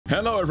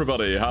Hello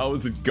everybody,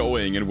 how's it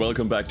going? And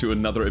welcome back to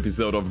another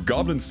episode of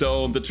Goblin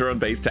Stone, the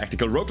turn-based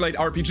tactical roguelite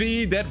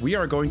RPG that we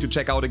are going to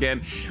check out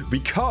again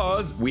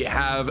because we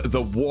have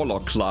the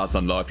Warlock class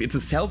unlocked. It's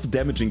a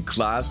self-damaging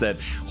class that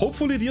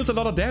hopefully deals a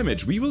lot of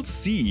damage. We will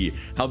see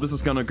how this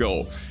is gonna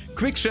go.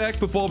 Quick check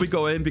before we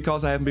go in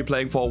because I haven't been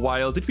playing for a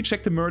while. Did we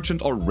check the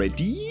merchant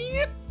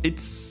already? It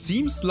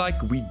seems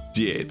like we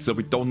did, so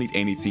we don't need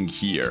anything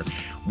here.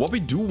 What we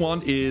do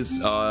want is,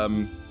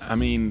 I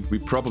mean, we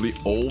probably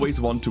always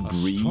want to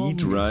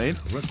breed, right?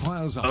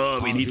 Oh,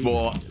 we need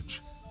more.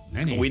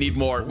 We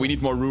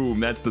need more room,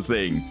 that's the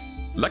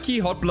thing. Lucky,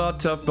 hot blood,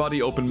 tough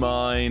body, open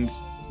mind.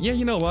 Yeah,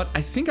 you know what?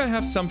 I think I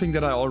have something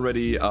that I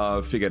already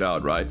figured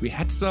out, right? We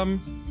had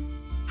some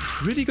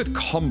pretty good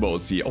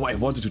combos here. Oh, I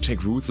wanted to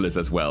take ruthless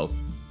as well.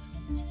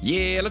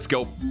 Yeah, let's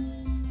go.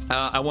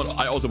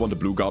 I also want a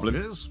blue goblin.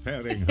 This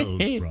pairing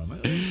holds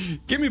promise.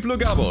 Give me blue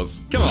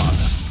gobbles. Come on.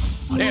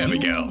 There we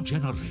go.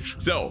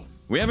 So,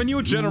 we have a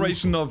new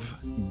generation of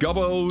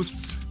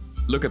gobbos.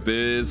 Look at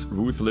this.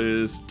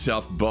 Ruthless,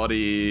 tough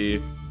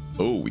body.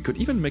 Oh, we could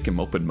even make him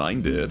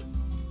open-minded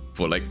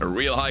for like a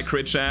real high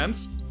crit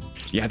chance.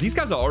 Yeah, these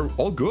guys are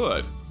all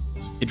good.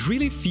 It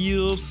really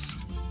feels...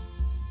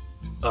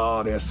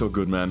 Oh, they're so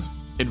good, man.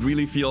 It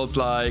really feels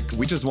like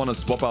we just want to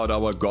swap out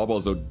our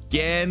gobbles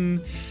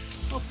again.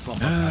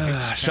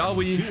 Shall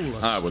we?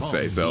 I would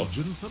say so.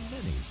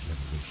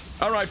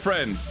 Alright,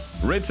 friends.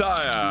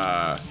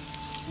 Retire.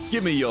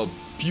 Give me your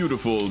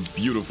beautiful,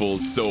 beautiful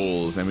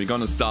souls. And we're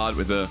gonna start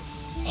with a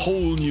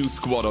whole new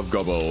squad of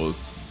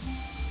gobbos.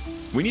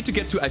 We need to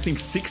get to, I think,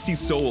 60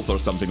 souls or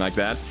something like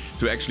that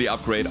to actually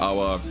upgrade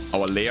our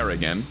lair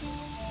again.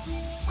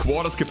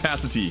 Quarters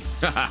capacity.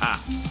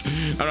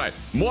 Alright,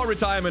 more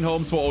retirement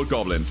homes for old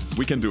goblins.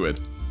 We can do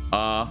it.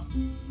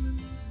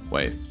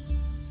 Wait.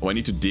 Oh, I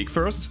need to dig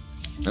first?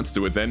 Let's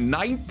do it then.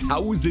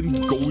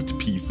 9,000 gold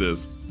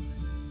pieces.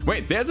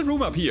 Wait, there's a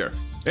room up here.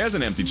 There's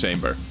an empty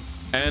chamber.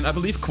 And I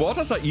believe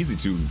quarters are easy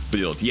to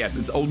build. Yes,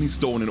 it's only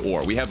stone and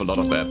ore. We have a lot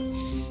of that.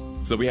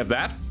 So we have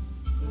that.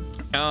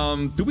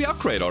 Do we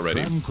upgrade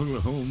already?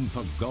 Home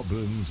for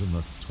goblins in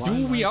the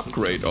Do we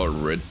upgrade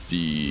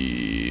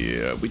already?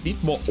 We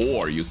need more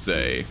ore, you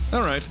say.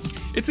 Alright.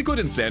 It's a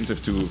good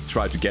incentive to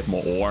try to get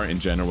more ore in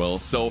general.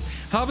 So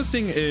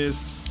harvesting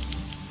is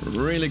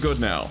really good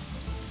now.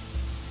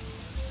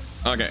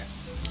 Okay.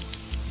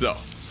 So,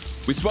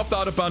 we swapped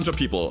out a bunch of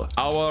people.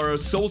 Our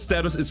soul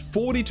status is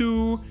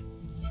 42.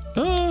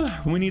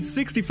 We need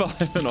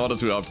 65 in order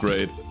to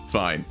upgrade.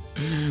 Fine.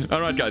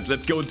 Alright guys,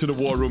 let's go into the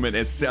war room and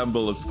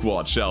assemble a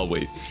squad, shall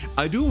we?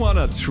 I do want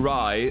to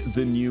try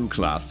the new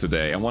class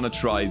today. I want to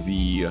try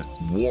the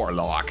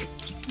Warlock.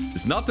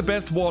 It's not the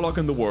best Warlock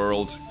in the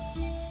world,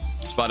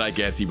 but I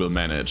guess he will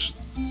manage.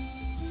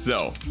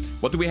 So,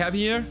 what do we have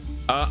here?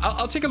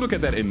 I'll take a look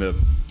at that in the...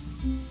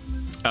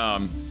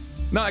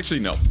 No, actually,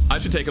 no. I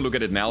should take a look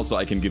at it now so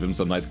I can give him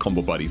some nice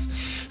combo buddies.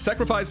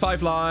 Sacrifice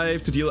 5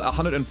 life to deal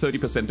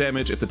 130%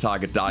 damage. If the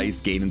target dies,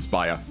 gain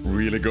Inspire.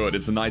 Really good.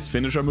 It's a nice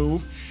finisher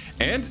move.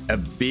 And a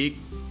big,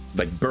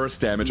 like,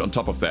 burst damage on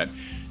top of that.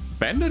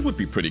 Bandit would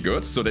be pretty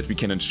good so that we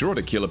can ensure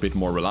the kill a bit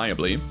more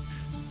reliably.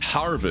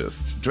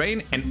 Harvest.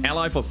 Drain an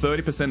ally for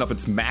 30% of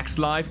its max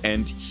life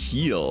and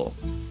heal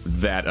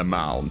that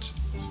amount.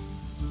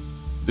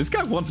 This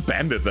guy wants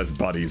bandits as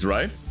buddies,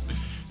 right?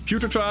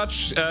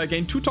 Putrefrage,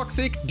 gain 2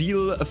 toxic,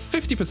 deal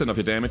 50% of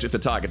your damage if the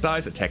target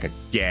dies, attack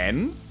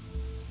again.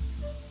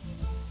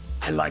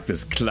 I like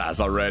this class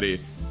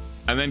already.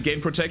 And then gain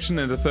protection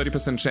and a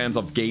 30% chance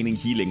of gaining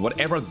healing,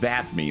 whatever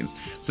that means.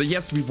 So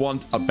yes, we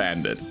want a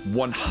bandit,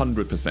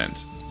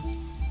 100%.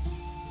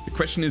 The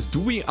question is, do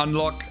we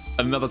unlock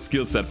another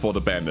skill set for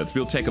the bandits?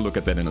 We'll take a look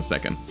at that in a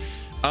second.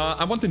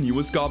 I want the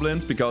newest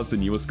goblins because the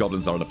newest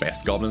goblins are the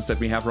best goblins that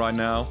we have right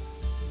now.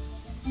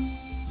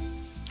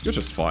 You're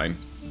just fine.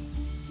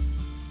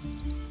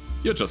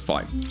 You're just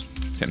fine.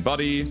 10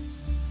 body.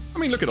 I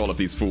mean, look at all of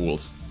these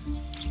fools.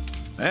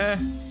 Just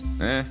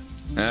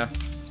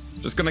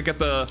gonna get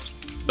the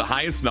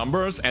highest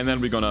numbers and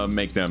then we're gonna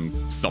make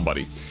them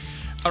somebody.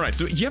 Alright,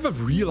 so you have a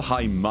real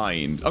high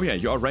mind. Oh yeah,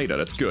 you are Raider,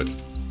 that's good.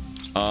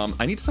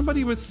 I need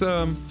somebody with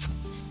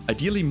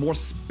ideally more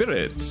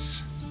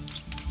spirit.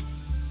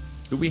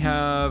 Do we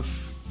have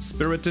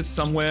spirited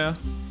somewhere?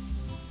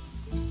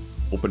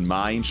 Open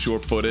mind,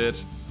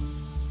 sure-footed.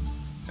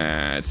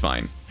 It's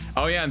fine.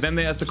 Oh yeah, and then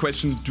there's the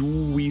question, do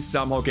we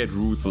somehow get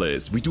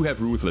Ruthless? We do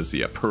have Ruthless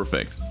here,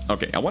 perfect.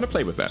 Okay, I want to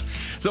play with that.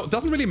 So it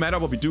doesn't really matter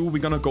what we do,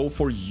 we're gonna go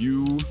for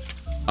you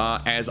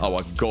as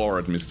our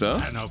guard, mister.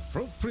 An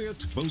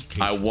appropriate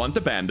vocation. I want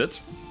the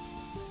bandit.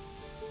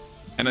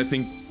 And I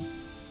think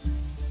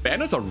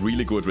bandits are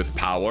really good with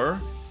power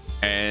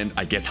and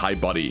I guess high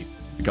body,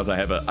 because I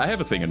have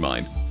a thing in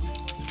mind.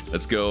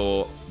 Let's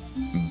go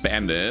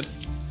bandit.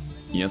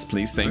 Yes,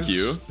 please, thank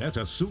you.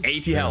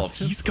 80 health.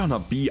 He's gonna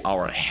be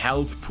our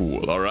health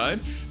pool, alright?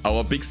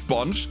 Our big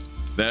sponge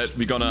that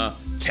we're gonna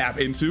tap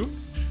into.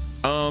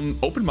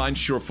 Open mind,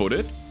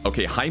 sure-footed.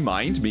 Okay, high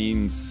mind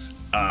means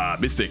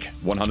mystic.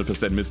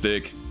 100%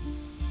 mystic.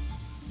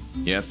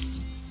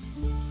 Yes.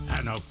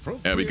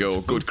 There we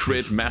go. Good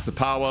crit, massive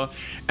power.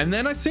 And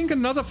then I think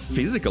another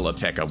physical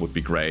attacker would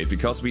be great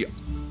because we...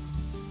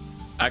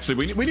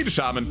 Actually, we need a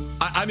shaman.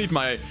 I need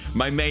my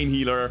main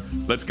healer.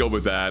 Let's go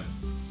with that.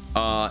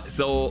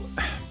 So...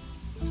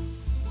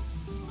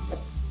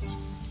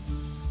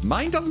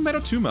 Mine doesn't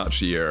matter too much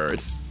here.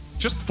 It's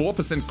just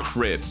 4%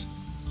 crit.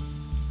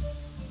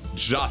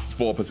 Just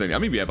 4%. I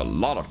mean, we have a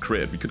lot of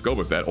crit. We could go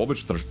with that. Or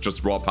with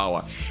just raw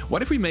power.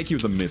 What if we make you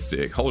the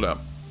mystic? Hold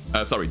up.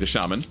 Sorry, the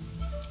shaman.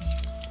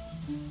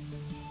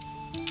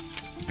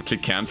 I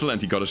click cancel and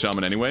he got a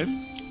shaman anyways.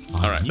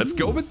 Alright, let's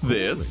go with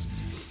this.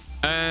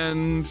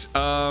 And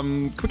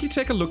quickly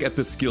take a look at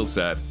the skill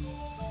set.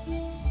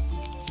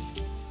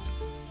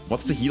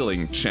 What's the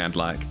healing chant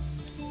like?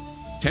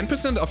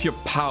 10% of your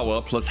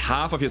power plus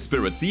half of your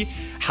spirit. See,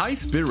 high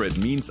spirit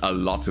means a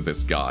lot to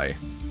this guy.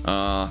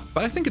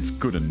 But I think it's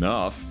good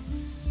enough.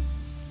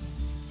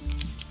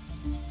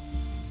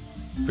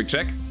 Quick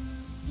check.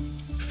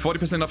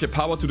 40% of your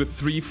power to the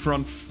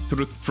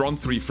front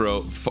three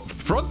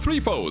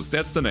foes.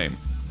 That's the name.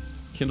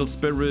 Kindle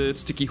spirit,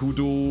 sticky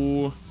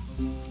hoodoo.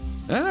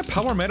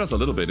 Power matters a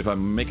little bit if I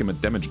make him a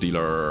damage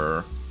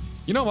dealer.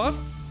 You know what?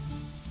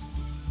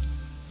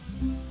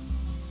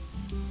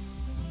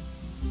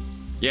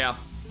 Yeah.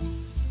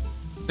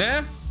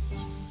 Yeah.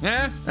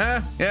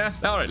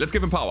 Alright, let's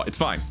give him power. It's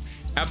fine.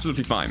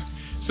 Absolutely fine.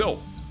 So,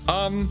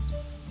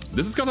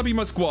 this is gonna be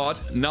my squad.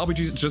 Now we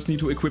just need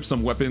to equip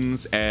some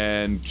weapons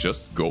and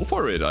just go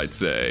for it, I'd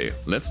say.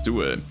 Let's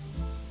do it.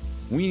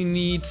 We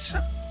need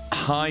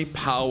high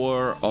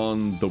power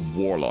on the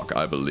warlock,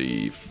 I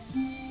believe.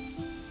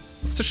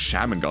 What's the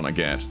shaman gonna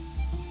get?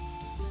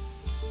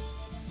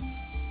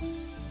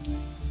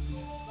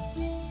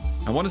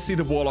 I want to see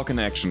the warlock in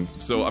action,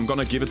 so I'm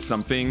gonna give it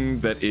something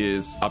that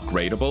is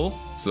upgradable.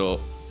 So,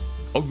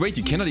 oh wait,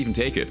 you cannot even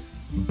take it.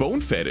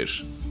 Bone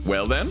fetish.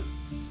 Well then,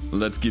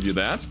 let's give you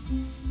that.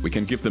 We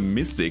can give the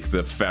mystic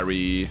the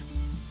fairy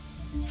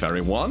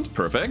wand.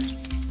 Perfect.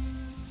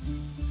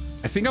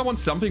 I think I want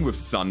something with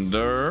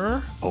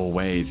thunder. Oh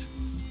wait,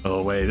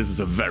 this is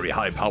a very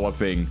high power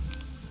thing.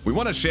 We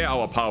want to share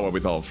our power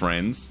with our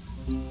friends.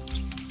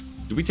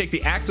 Do we take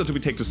the axe or do we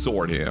take the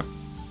sword here?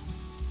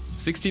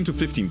 16 to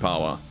 15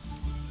 power.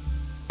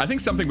 I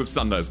think something with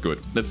thunder is good.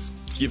 Let's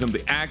give him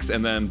the axe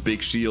and then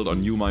big shield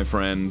on you, my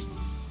friend.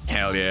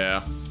 Hell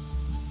yeah.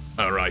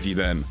 Alrighty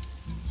then.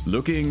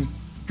 Looking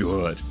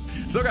good.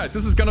 So guys,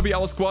 this is gonna be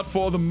our squad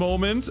for the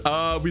moment.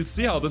 We'll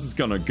see how this is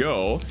gonna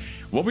go.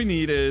 What we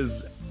need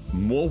is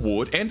more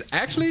wood and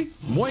actually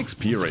more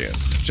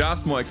experience.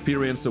 Just more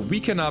experience so we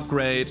can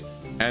upgrade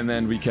and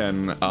then we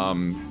can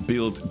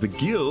build the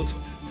guild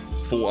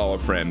for our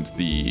friend,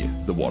 the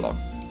warlock.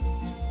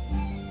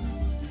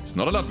 It's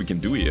not a lot we can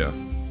do here.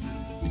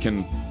 We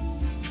can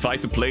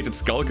fight the plated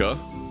skulker,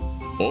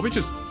 or we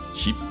just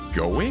keep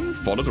going,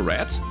 follow the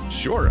rat.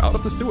 Sure, out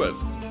of the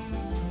sewers.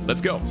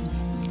 Let's go.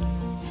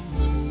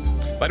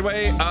 By the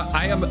way,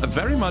 I am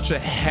very much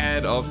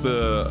ahead of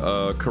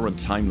the current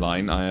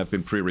timeline. I have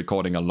been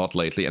pre-recording a lot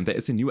lately, and there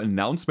is a new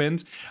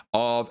announcement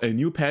of a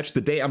new patch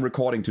the day I'm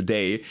recording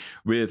today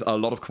with a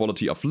lot of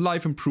quality of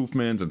life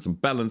improvements and some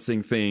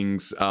balancing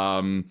things.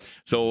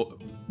 So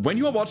when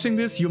you are watching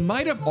this, you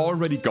might have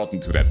already gotten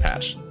to that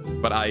patch,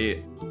 but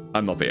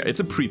I'm not there.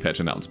 It's a pre-patch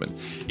announcement.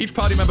 Each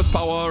party member's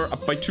power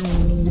up by 2.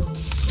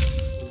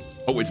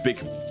 Oh, it's big.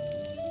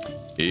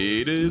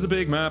 It is a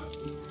big map.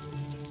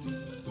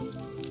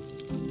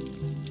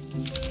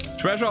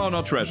 Treasure or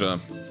not treasure?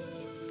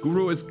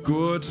 Guru is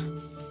good.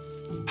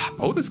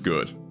 Both is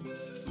good.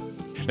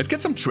 Let's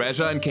get some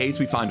treasure in case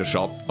we find a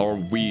shop or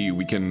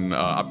we can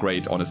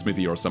upgrade on a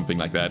smithy or something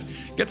like that.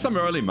 Get some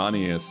early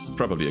money is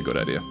probably a good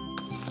idea.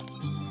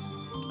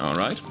 All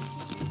right.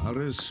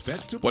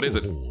 What is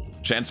it?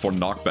 Chance for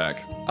knockback.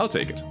 I'll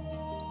take it.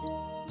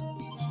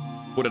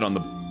 Put it on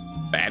the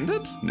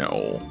bandit?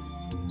 No.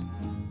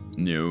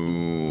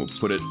 No.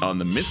 Put it on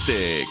the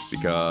mystic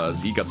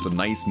because he got some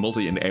nice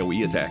multi and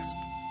AoE attacks.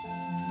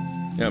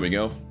 There we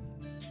go.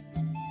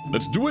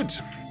 Let's do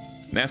it.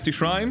 Nasty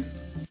shrine.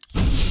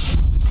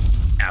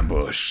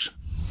 Ambush.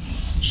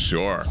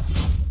 Sure.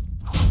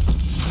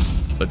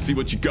 Let's see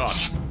what you got.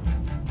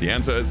 The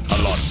answer is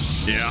a lot.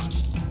 Yeah.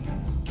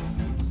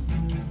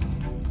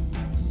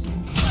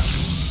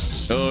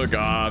 Oh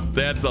god,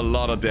 that's a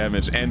lot of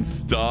damage and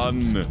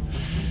stun.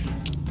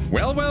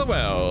 Well.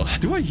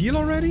 Do I heal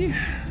already?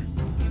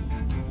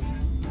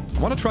 I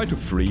want to try to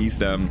freeze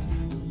them.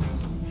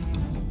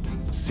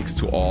 6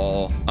 to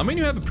all. I mean,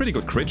 you have a pretty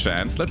good crit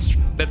chance. Let's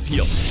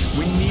heal.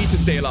 We need to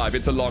stay alive.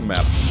 It's a long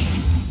map.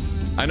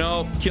 I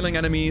know, killing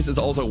enemies is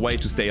also a way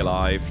to stay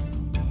alive.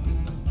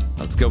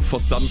 Let's go for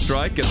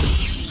Sunstrike. Get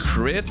the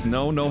crit.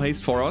 No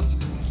haste for us.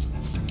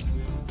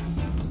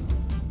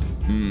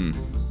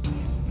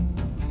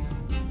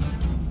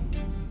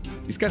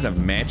 These guys have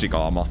magic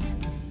armor.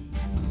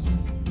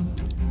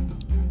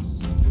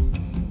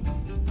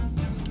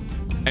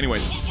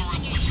 Anyways,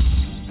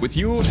 with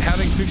you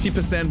having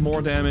 50%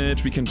 more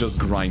damage, we can just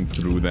grind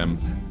through them.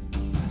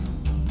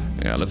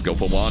 Yeah, let's go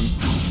for one.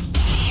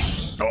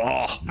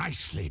 Oh,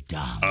 Nicely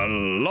done. A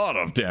lot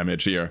of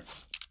damage here.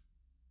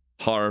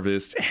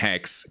 Harvest,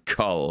 Hex,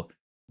 Cull.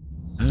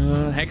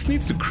 Hex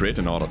needs to crit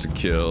in order to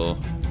kill.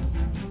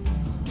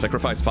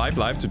 Sacrifice 5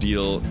 life to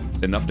deal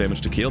enough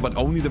damage to kill, but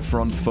only the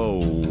front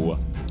foe.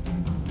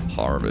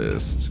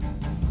 Harvest.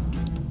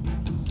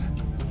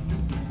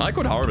 I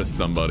could harvest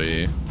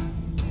somebody.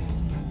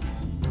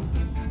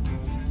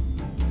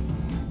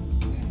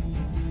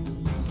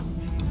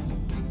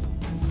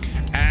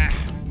 Ah.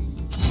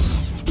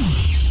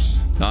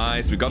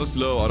 Nice, we got a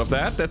slow out of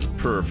that. That's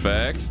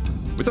perfect.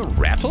 With a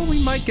rattle,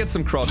 we might get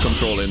some crowd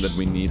control in that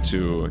we need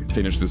to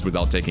finish this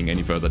without taking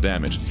any further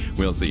damage.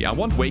 We'll see. I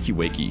want wakey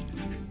wakey.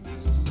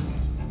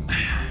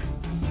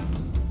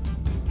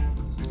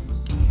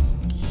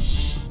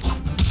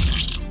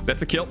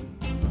 That's a kill.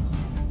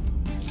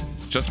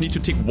 Just need to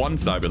tick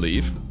once, I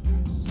believe.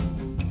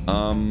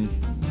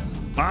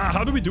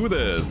 How do we do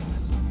this?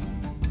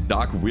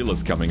 Dark Will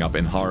is coming up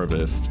in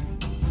Harvest.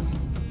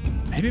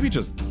 Maybe we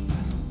just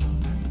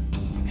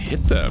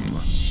hit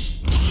them.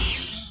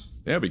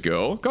 There we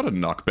go. Got a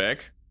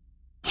knockback.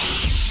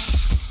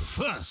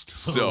 First,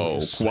 so,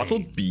 Quattle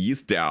B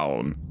is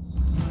down.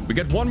 We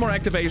get one more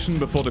activation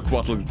before the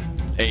Quattle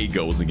A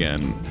goes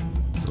again.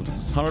 So this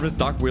is Harvest.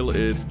 Dark Will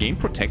is gain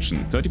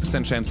protection.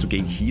 30% chance to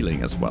gain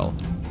healing as well.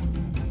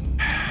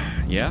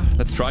 Yeah,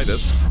 let's try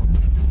this.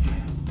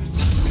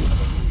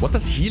 What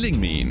does healing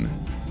mean?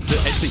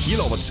 It's a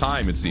heal over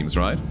time, it seems,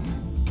 right?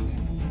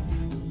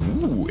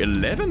 Ooh,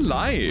 11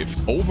 life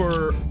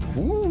over...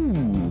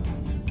 Ooh,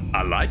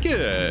 I like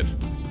it.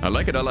 I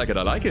like it, I like it,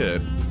 I like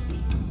it.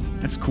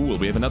 That's cool,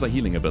 we have another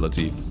healing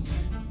ability.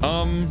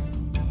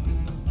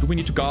 Do we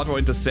need to guard or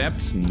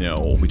intercept?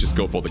 No, we just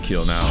go for the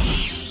kill now.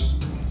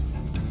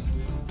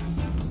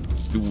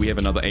 Do we have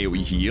another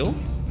AoE heal?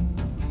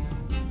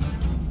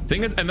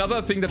 Thing is,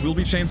 another thing that will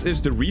be changed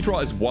is the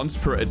redraw is once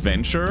per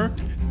adventure.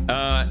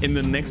 In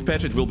the next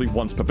patch, it will be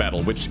once per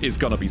battle, which is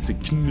gonna be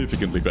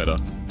significantly better.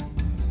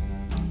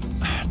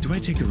 Do I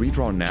take the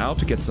redraw now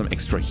to get some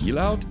extra heal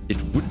out? It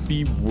would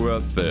be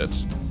worth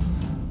it.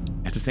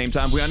 At the same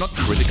time, we are not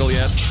critical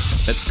yet.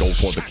 Let's go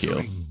for the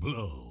kill.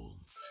 Blow.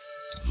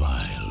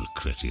 Vile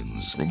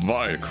cretins.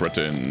 Vile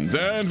cretins.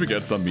 And we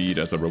get some meat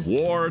as a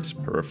reward.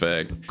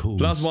 Perfect.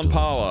 Plus 1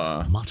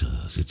 power.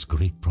 Mutters its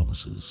great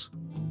promises.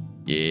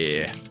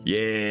 Yeah.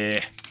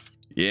 Yeah.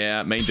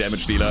 Yeah, main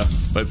damage dealer.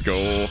 Let's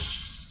go.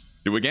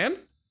 Do again?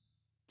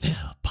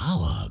 Their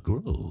power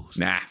grows.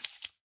 Nah.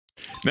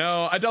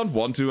 No, I don't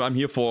want to. I'm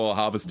here for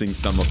harvesting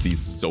some of these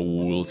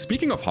souls.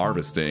 Speaking of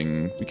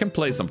harvesting, we can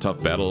play some tough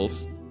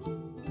battles.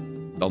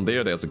 Down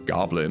there's a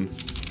goblin.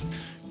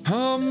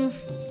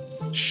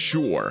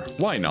 Sure.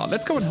 Why not?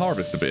 Let's go and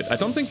harvest a bit. I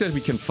don't think that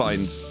we can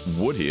find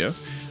wood here,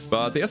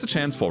 but there's a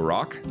chance for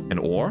rock and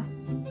ore.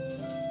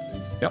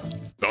 Yep.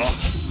 Oh.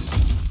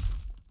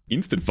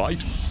 Instant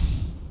fight.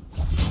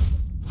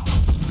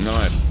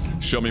 Alright.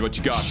 Show me what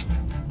you got.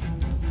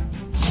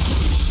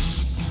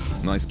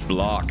 Nice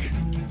block.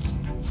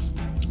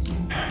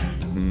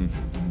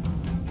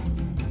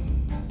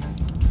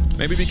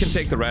 Maybe we can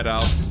take the rat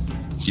out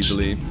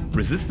easily.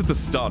 Resisted the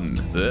stun.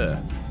 Ugh.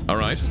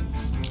 Alright.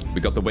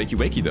 We got the wakey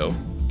wakey though,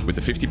 with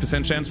a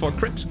 50% chance for a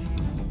crit.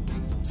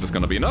 Is this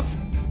gonna be enough?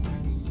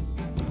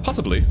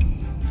 Possibly.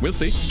 We'll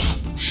see.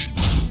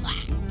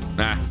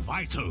 Nah.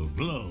 Vital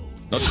blow.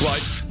 Not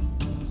quite.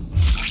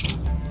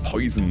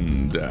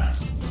 Poisoned.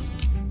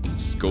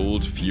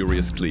 Scold,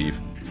 Furious Cleave.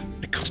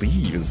 The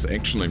cleave is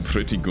actually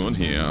pretty good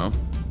here.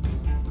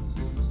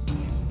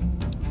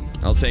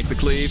 I'll take the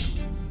cleave.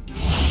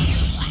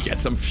 Get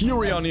some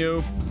fury on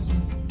you.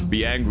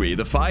 Be angry.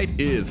 The fight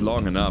is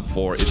long enough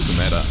for it to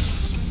matter.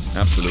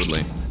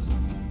 Absolutely.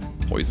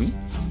 Poison.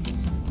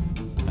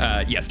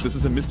 Yes, this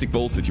is a Mystic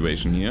Bolt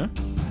situation here.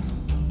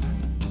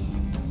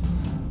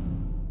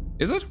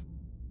 Is it?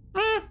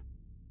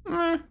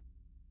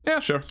 Yeah,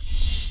 sure.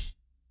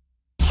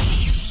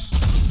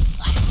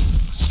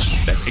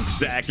 That's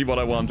exactly what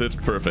I wanted.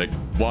 Perfect.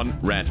 1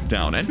 rat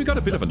down. And we got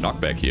a bit of a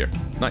knockback here.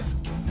 Nice.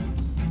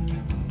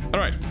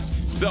 Alright.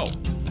 So,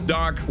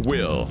 Dark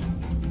Will.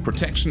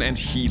 Protection and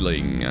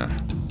healing.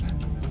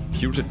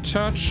 Purified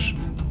Touch.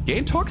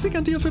 Gain Toxic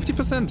and deal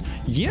 50%.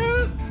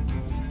 Yeah?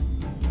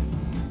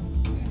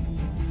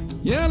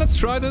 Yeah, let's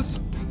try this.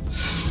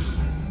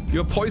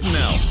 You're poisoned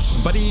now,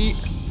 buddy.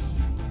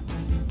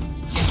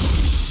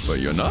 But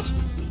you're not?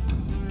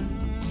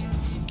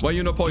 Why are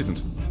you not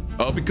poisoned?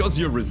 Oh, because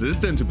you're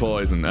resistant to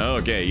poison. Oh,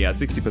 okay, yeah,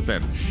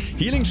 60%.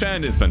 Healing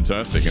Chant is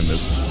fantastic in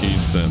this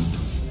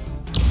instance.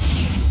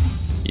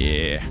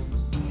 Yeah.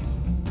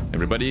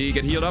 Everybody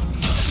get healed up.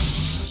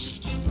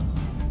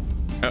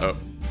 Uh-oh.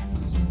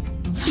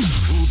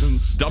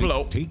 Double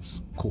O.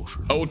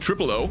 Oh,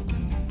 triple O.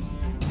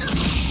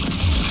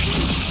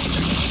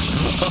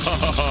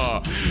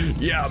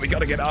 Yeah, we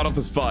gotta get out of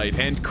this fight,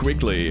 and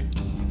quickly.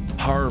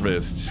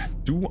 Harvest.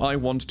 Do I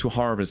want to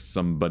harvest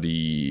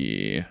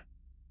somebody?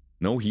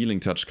 No healing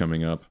touch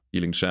coming up.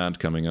 Healing chant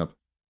coming up.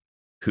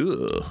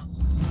 Huh.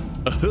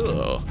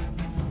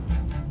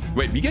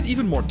 Wait, we get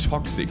even more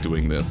toxic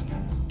doing this.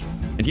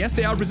 And yes,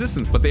 they are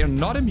resistance, but they are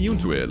not immune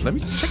to it. Let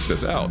me check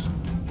this out.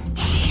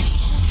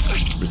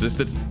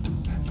 Resisted.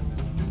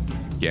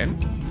 Again.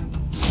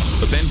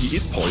 But then he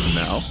is poisoned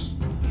now.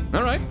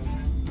 Alright.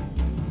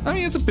 I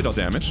mean, it's a bit of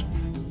damage.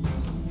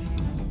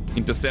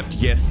 Intercept,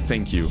 yes,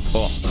 thank you.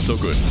 Oh, so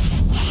good.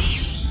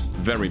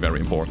 Very,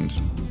 very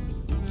important.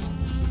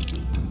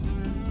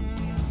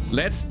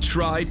 Let's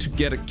try to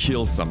get a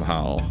kill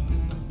somehow.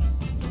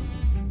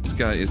 This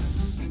guy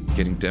is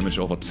getting damage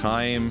over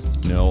time.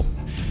 No.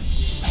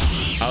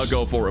 I'll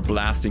go for a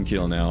blasting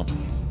kill now.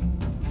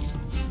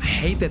 I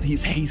hate that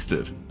he's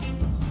hasted.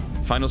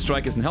 Final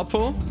strike isn't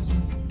helpful.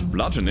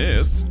 Bludgeon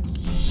is.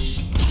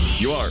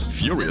 You are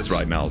furious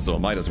right now, so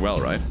might as well,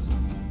 right?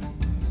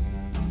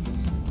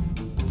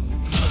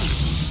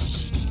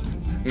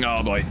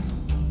 Oh boy.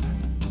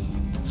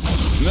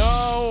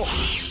 No!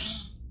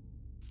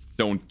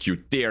 Don't you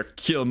dare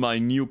kill my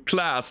new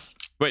class!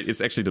 Wait,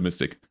 it's actually the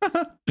Mystic.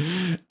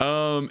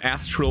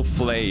 Astral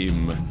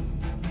Flame.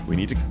 We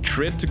need a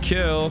crit to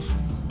kill.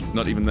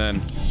 Not even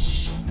then.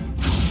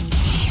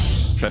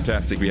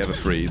 Fantastic, we have a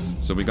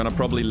freeze. So we're gonna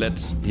probably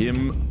let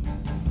him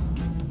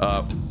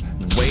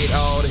wait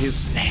out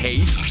his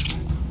haste.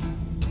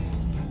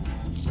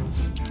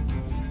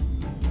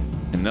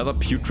 Another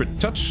Putrid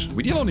Touch.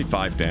 We deal only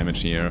 5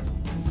 damage here.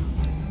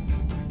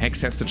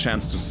 Hex has the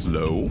chance to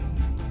slow.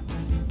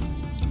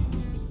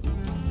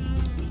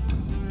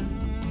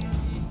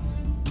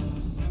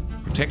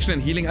 Protection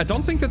and healing. I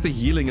don't think that the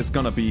healing is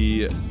gonna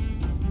be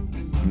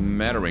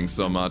mattering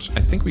so much. I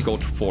think we go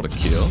for the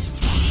kill.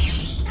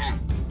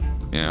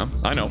 Yeah,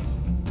 I know.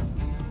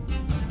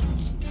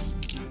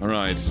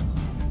 Alright.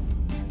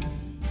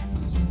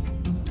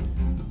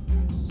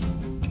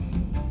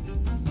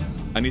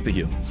 I need the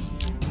heal.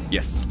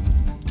 Yes.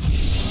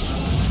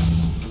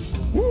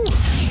 Woo!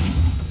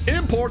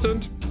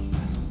 Important!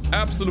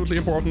 Absolutely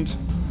important.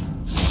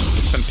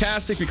 It's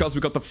fantastic because we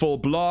got the full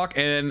block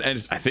and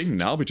I think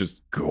now we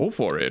just go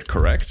for it,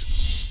 correct?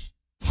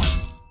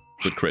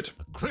 Good crit.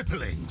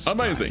 Crippling strike.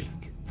 Amazing.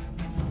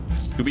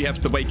 Do we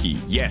have the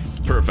Wakey? Yes,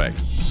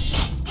 perfect.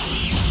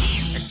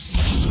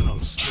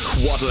 Exceptional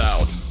skill. Quaddle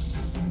out.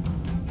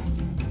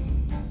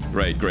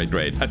 Great, great,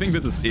 great. I think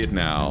this is it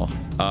now.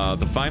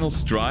 The final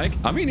strike.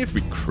 I mean, if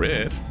we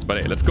crit.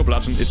 But hey, let's go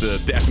bludgeon. It's a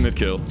definite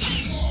kill.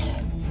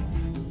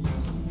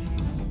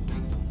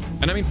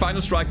 And I mean,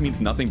 final strike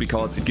means nothing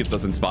because it gives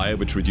us Inspire,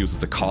 which reduces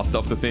the cost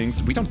of the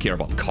things. We don't care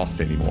about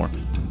cost anymore.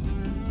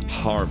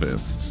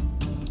 Harvest.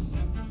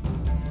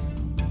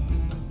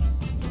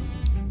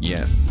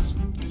 Yes.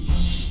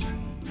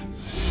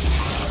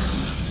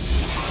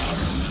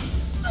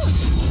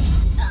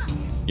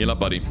 Heal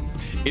up, buddy.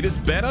 It is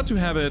better to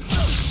have it...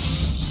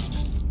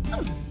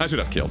 I should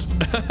have killed.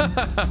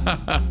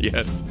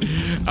 Yes.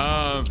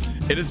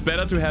 It is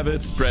better to have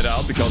it spread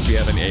out because we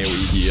have an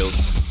AoE heal.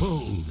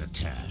 Hold the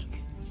tag.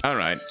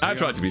 Alright, I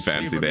tried to be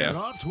fancy there.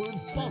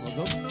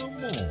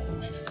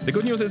 The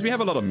good news is we have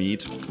a lot of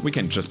meat. We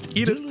can just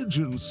eat it.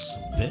 Diligence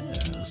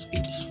bears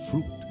its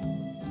fruit.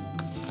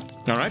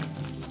 Alright.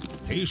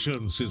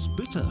 Patience is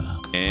bitter.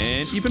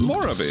 And even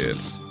more of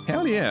it.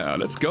 Hell yeah,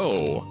 let's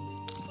go.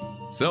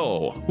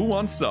 So, who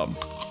wants some?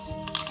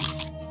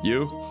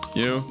 You?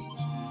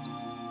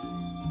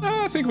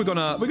 I think we're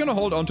gonna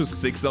hold on to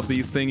 6 of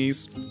these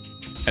thingies.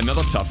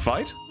 Another tough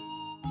fight?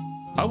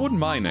 I wouldn't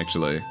mind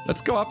actually.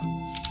 Let's go up.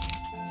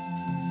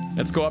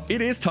 Let's go up.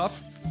 It is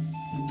tough.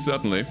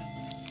 Certainly.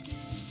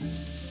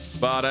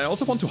 But I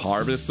also want to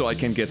harvest so I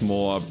can get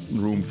more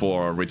room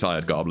for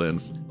retired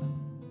goblins.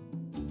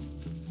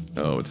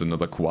 Oh, it's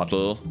another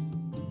Quaddle.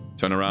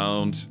 Turn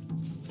around.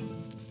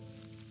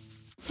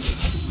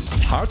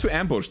 It's hard to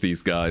ambush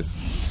these guys.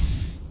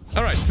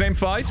 Alright, same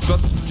fight,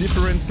 but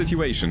different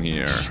situation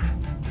here.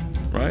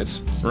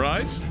 Right?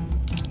 Right?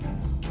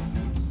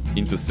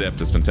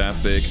 Intercept is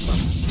fantastic.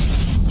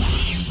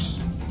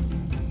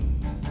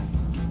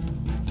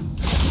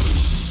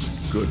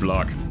 Good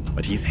block.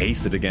 But he's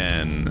hasted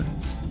again.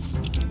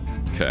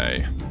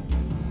 Okay.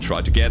 Try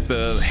to get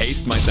the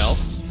haste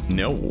myself.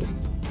 No.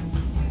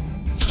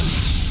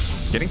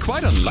 Getting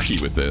quite unlucky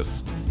with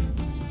this.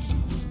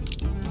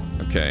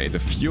 Okay, the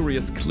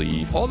Furious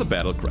Cleave. Or the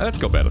Battle Cry. Let's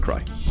go Battle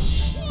Cry.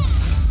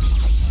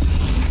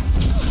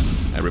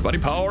 Everybody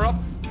power up.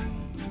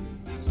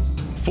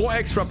 4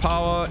 extra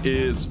power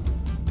is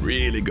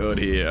really good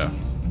here.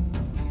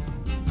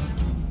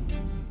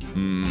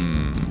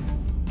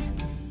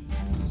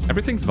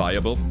 Everything's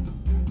viable.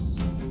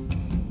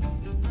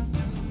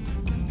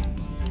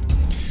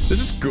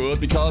 This is good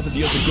because it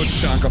deals a good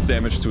chunk of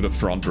damage to the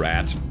front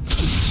rat.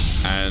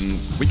 And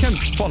we can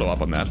follow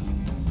up on that.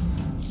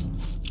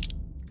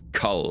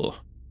 Cull.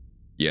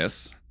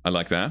 Yes, I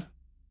like that.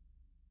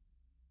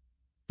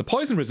 The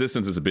poison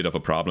resistance is a bit of a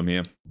problem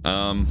here.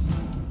 Cull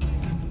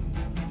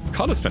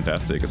is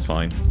fantastic, it's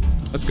fine.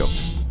 Let's go.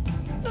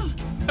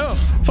 Oh,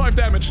 5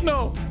 damage,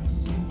 no!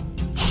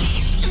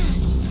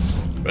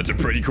 That's a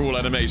pretty cool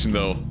animation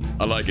though.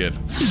 I like it.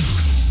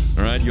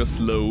 Alright, you're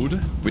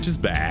slowed, which is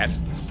bad.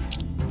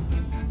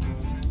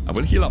 I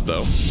will heal up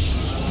though.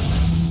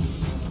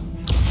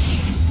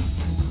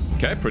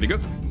 Okay, pretty good.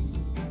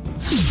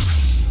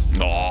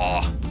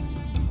 Oh,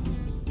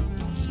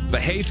 the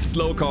haste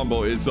slow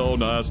combo is so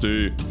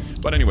nasty.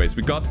 But anyways,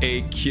 we got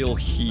a kill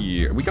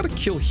here. We got a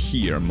kill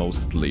here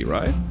mostly,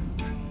 right?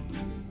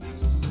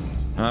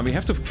 We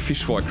have to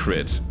fish for a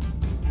crit.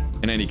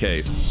 In any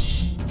case.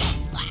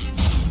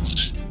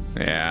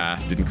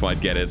 Yeah, didn't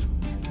quite get it.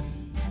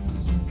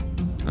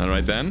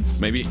 Alright then.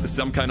 Maybe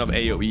some kind of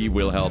AoE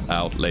will help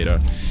out later.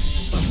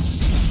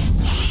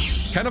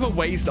 Kind of a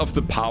waste of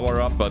the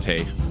power-up, but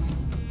hey.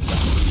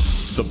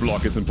 The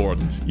block is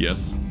important,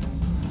 yes.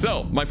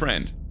 So, my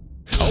friend.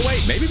 Oh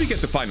wait, maybe we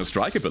get the final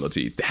strike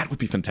ability. That would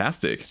be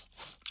fantastic.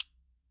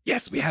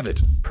 Yes, we have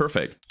it.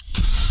 Perfect.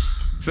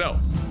 So,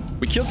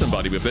 we kill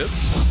somebody with this,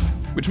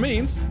 which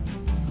means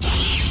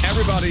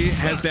everybody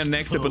has their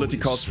next ability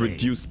cost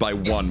reduced by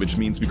 1, which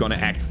means we're gonna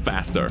act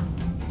faster.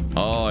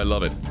 Oh, I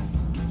love it.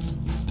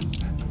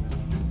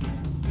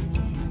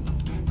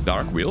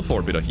 Dark Wheel for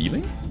a bit of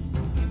healing.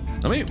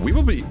 I mean, we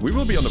will be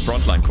on the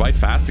front line quite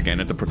fast again,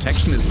 and the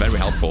protection is very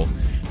helpful.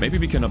 Maybe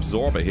we can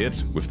absorb a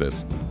hit with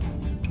this.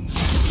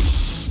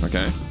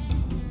 Okay.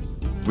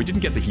 We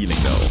didn't get the healing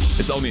though.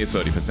 It's only a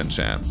 30%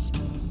 chance.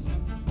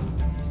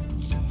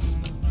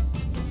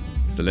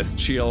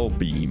 Celestial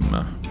Beam.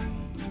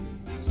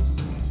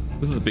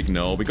 This is a big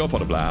no. We go for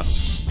the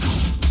blast.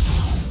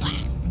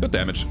 Good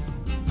damage.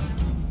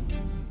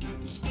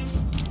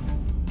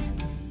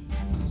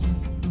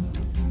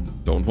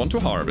 Don't want to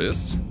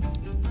harvest.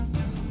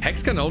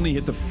 Hex can only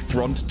hit the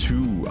front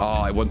 2. Oh,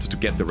 I wanted to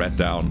get the red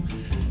down.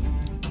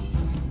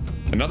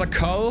 Another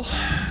cull.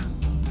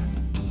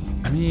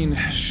 I mean,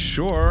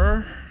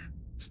 sure.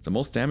 It's the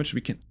most damage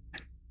we can...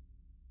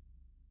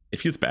 It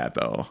feels bad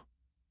though.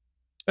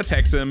 Let's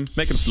hex him.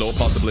 Make him slow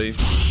possibly.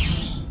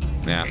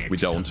 Yeah, we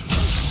don't.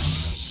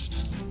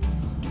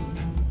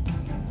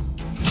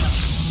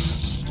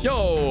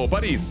 Yo,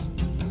 buddies.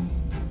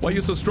 Why are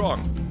you so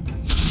strong?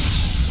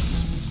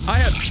 I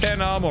had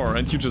 10 armor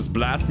and you just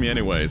blast me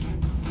anyways.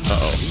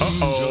 Uh-oh.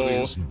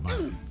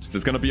 Uh-oh. Is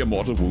this gonna be a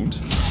mortal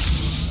wound?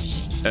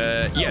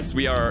 Yes,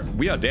 we are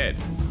dead.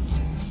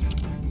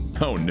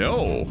 Oh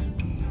no.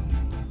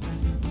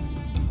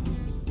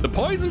 The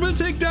poison will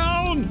take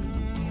down.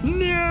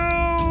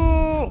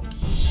 No.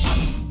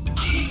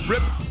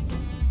 Rip.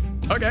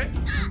 Okay.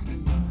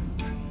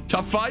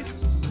 Tough fight.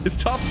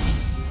 It's tough.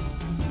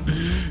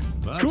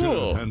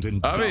 Cool.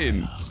 I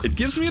mean, it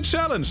gives me a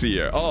challenge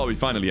here. Oh, we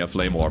finally have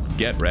Flame Orb.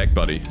 Get wrecked,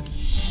 buddy.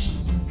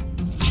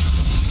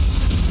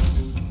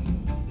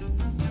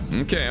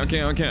 Okay,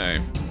 okay,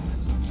 okay.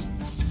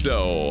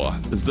 So,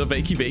 the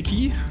Vakey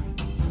Vakey.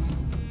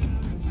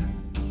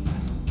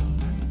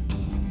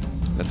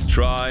 Let's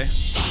try.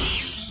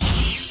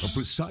 A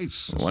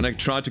precise. I want to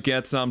try to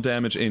get some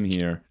damage in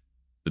here.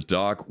 The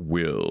Dark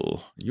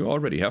Will. You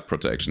already have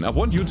protection. I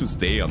want you to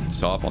stay on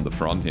top, on the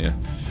front here.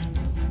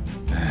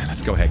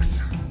 Let's go,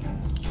 Hex.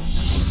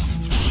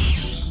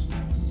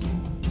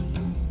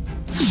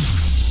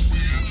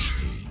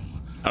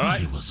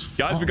 Alright,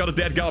 guys, we got a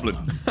dead goblin.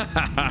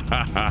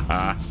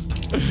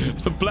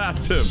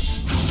 Blast him.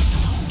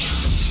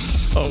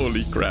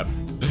 Holy crap.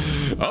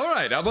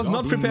 Alright, I was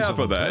not prepared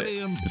for that.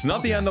 It's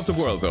not the end of the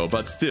world though,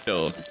 but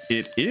still,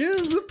 it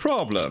is a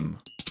problem.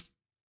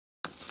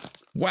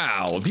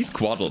 Wow, these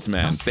quaddles,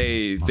 man,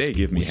 they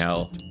give me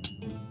hell.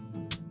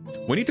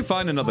 We need to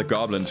find another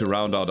goblin to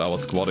round out our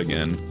squad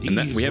again. And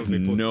then we have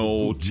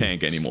no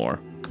tank anymore.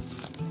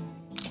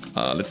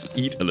 Let's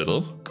eat a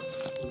little.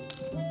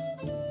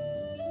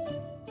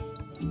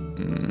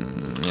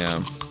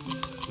 Yeah.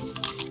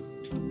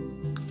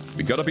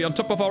 We gotta be on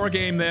top of our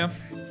game there.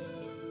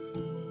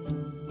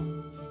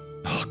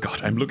 Oh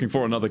god, I'm looking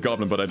for another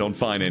goblin, but I don't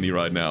find any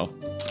right now.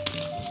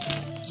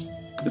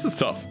 This is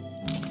tough.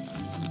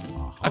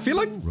 I feel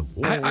like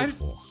I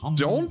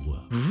don't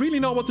really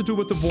know what to do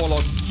with the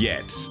warlock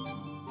yet.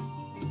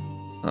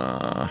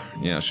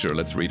 Yeah, sure,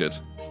 let's read it.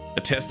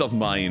 A test of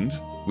mind.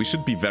 We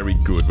should be very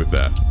good with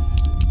that.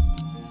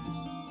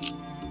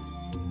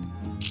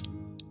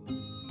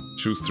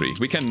 Choose 3.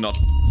 We cannot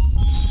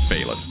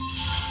fail it.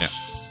 Yeah.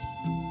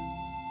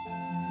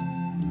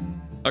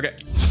 Okay.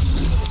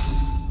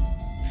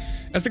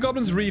 As the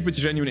goblins read with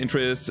genuine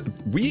interest,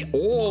 we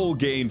all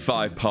gain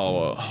 5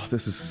 power. Oh,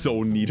 this is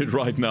so needed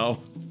right now.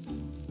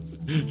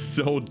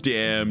 So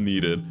damn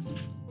needed.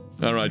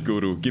 Alright,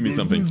 Guru, give me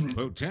something.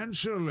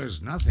 Potential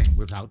is nothing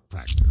without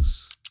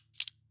practice.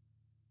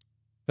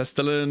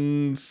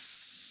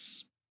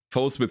 Pestilence.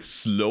 Foes with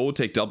slow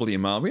take double the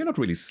amount. We are not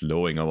really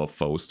slowing our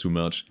foes too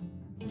much.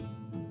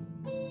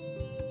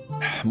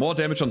 More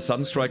damage on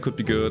Sudden Strike could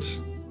be good.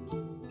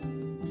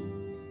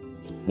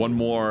 One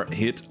more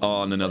hit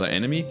on another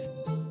enemy.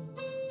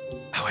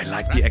 Oh, I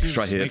like the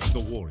extra hit.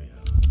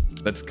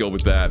 Let's go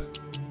with that.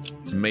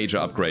 It's a major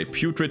upgrade.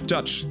 Putrid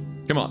Touch.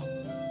 Come on.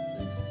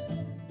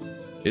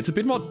 It's a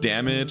bit more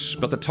damage,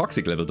 but the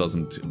toxic level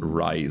doesn't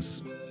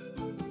rise.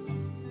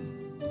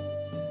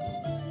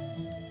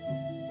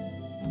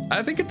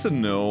 I think it's a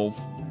no.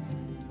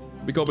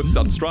 We go with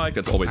Sudden Strike,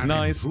 that's always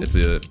nice. It's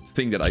a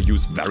thing that I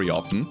use very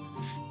often.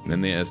 And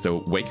then there's the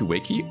Wakey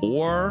Wakey,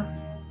 or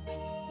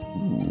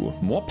Ooh,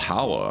 more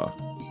power.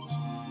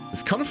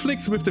 This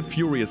conflicts with the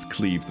Furious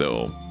Cleave,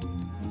 though.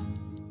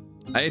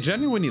 I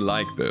genuinely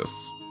like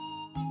this.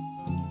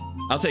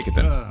 I'll take it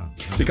then.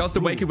 Because the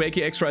Wakey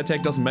Wakey extra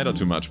attack doesn't matter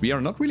too much. We are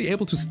not really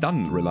able to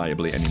stun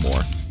reliably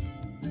anymore.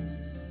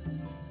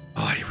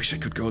 Oh, I wish I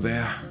could go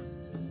there.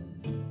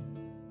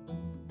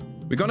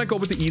 We're gonna go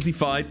with the easy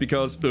fight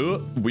because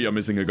we are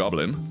missing a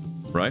goblin,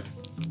 right?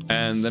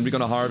 And then we're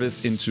gonna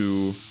harvest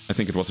into, I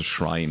think it was a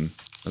shrine.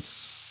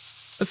 Let's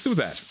do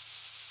that.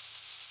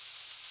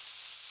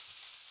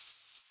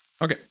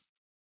 Okay.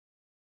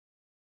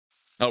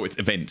 Oh, it's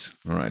event.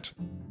 All right.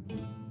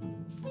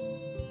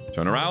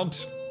 Turn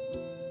around.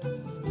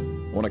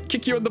 I want to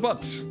kick you in the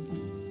butt.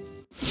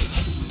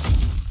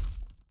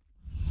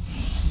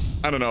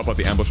 I don't know about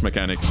the ambush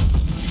mechanic.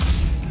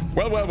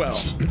 Well, well, well.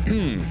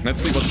 Let's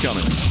see what's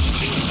coming.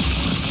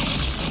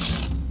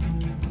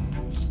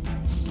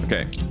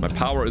 Okay, my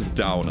power is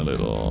down a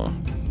little.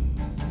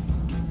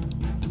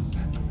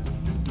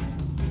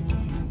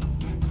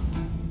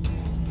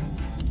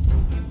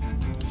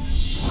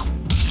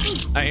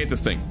 I hate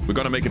this thing. We're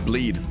gonna make it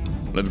bleed.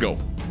 Let's go.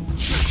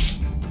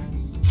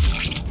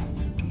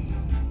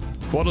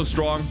 Quarter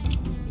strong,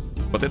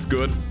 but that's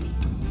good.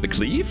 The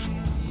cleave?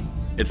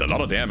 It's a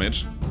lot of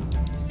damage.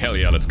 Hell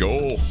yeah, let's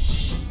go.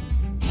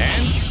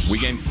 And we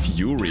gain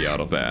fury out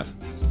of that.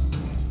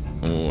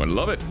 Oh, I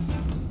love it.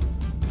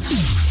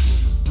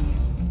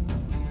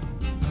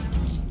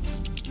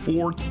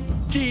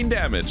 14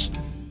 damage.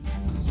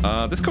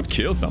 This could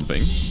kill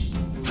something.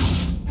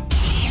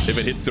 If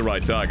it hits the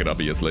right target,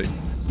 obviously.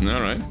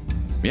 Alright.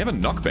 We have a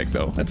knockback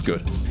though, that's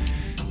good.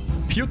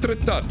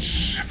 Putrid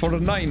Touch for a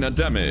 9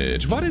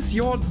 damage. What is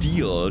your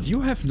deal?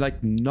 You have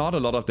like not a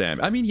lot of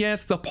damage. I mean,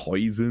 yes, the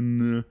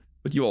poison,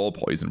 but you're all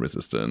poison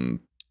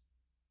resistant.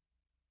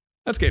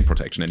 Let's gain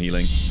protection and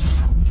healing.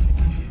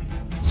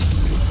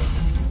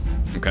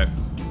 Okay.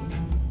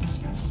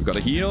 We got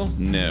a heal?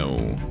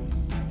 No.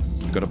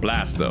 We got a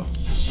blast though.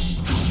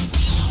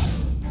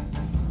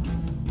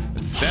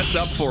 It sets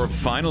up for a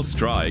final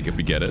strike if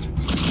we get it.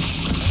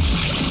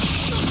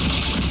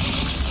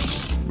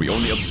 We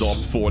only absorb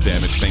 4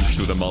 damage thanks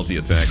to the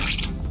multi-attack.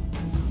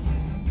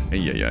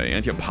 Yeah,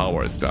 and your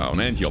power is down,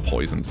 and you're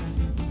poisoned.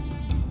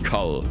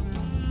 Cull.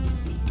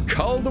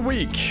 Cull the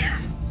weak.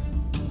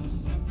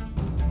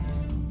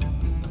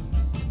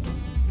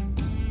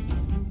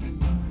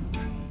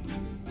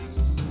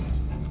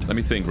 Let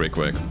me think real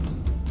quick.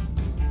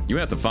 You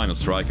had the final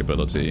strike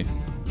ability.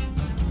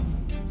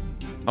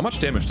 How much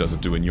damage does it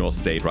do in your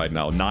state right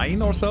now?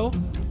 9 or so?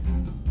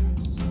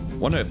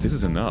 Wonder if this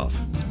is enough.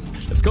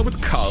 Let's go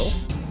with Cull.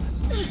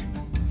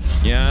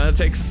 Yeah, it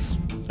takes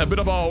a bit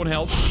of our own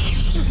health.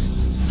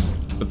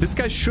 But this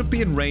guy should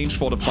be in range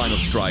for the final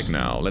strike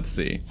now. Let's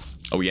see.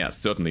 Oh yeah,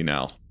 certainly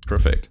now.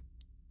 Perfect.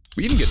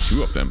 We even get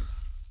 2 of them.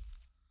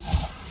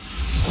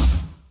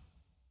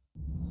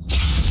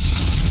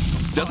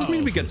 Does it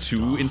mean we get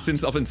 2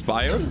 instants of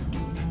Inspired?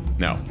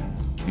 No.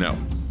 No.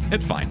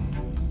 It's fine.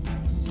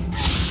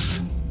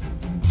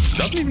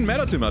 Doesn't even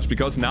matter too much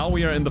because now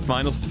we are in the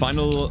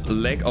final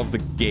leg of the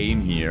game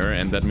here,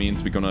 and that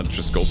means we're gonna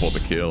just go for the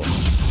kill.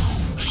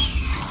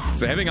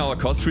 So having our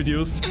cost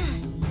reduced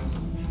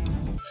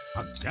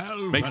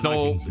makes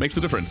no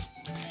difference.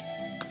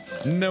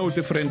 No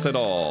difference at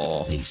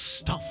all. They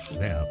stuff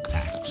their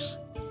packs.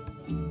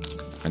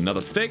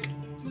 Another stick.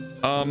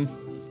 I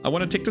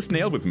want to take the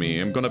snail with me.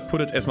 I'm gonna put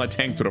it as my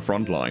tank to the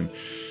front line.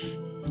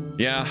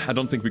 Yeah, I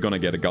don't think we're gonna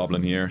get a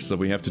goblin here, so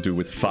we have to do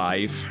with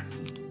 5.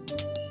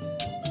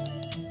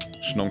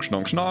 Schnonk,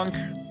 schnonk, schnonk.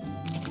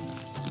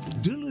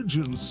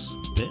 Diligence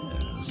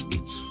bears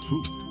its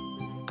fruit.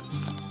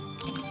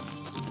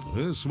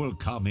 This will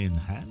come in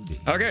handy.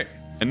 Okay,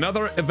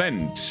 another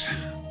event.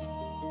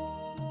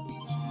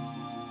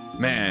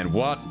 Man,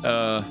 what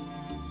a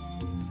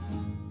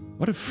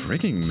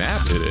freaking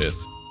map it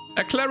is.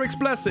 A cleric's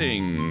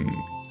blessing.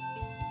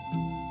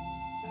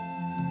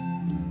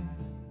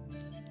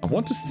 I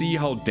want to see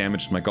how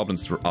damaged my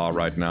goblins are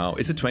right now.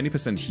 Is a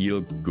 20% heal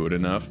good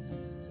enough?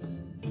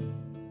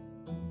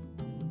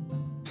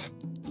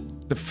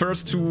 The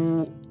first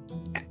 2,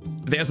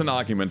 there's an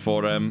argument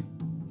for them.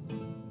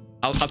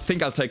 I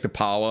think I'll take the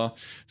power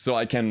so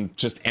I can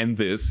just end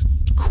this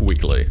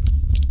quickly.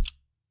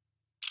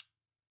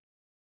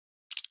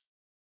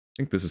 I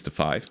think this is the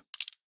 5.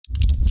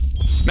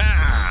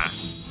 Nah!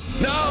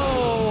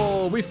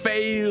 No! We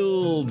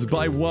failed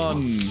by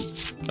 1.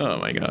 Oh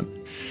my god.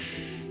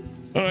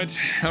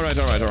 Alright.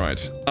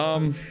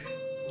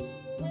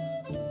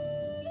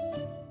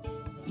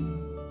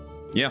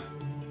 Yeah.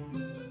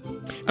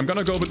 I'm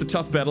gonna go with the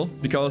tough battle,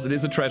 because it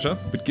is a treasure,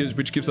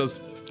 which gives us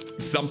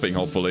something,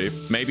 hopefully.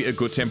 Maybe a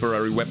good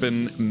temporary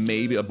weapon,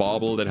 maybe a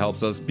bauble that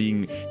helps us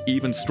being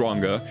even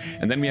stronger.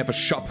 And then we have a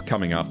shop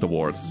coming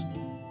afterwards,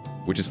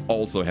 which is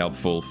also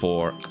helpful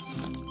for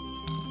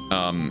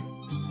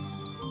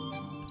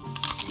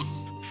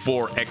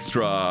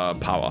extra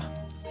power.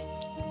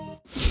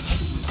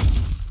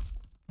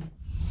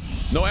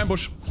 No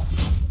ambush.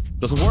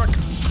 Doesn't work.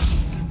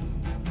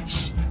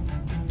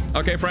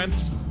 Okay,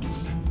 friends.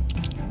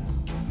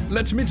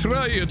 Let me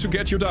try to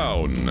get you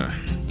down.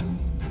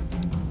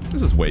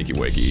 This is Wakey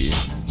Wakey.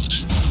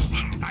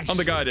 I'm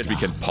the guy that we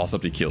can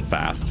possibly kill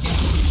fast.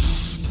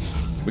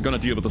 We're gonna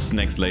deal with the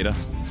snakes later.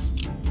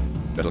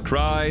 Battle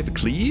Cry, the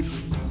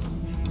Cleave.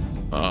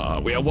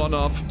 We are one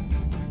off.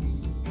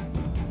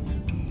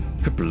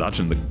 Could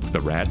bludgeon the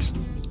rat.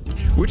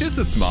 Which is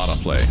a smarter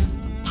play.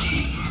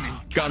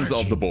 Guns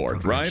off the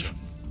board, right?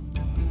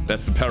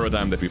 That's the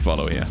paradigm that we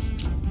follow here.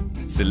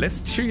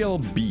 Celestial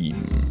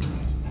Beam.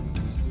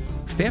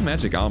 If they're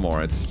magic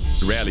armor, it's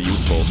rarely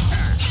useful.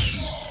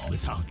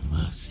 Without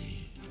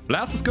mercy.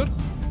 Blast is good.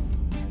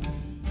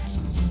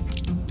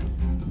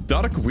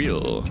 Dark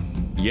Will.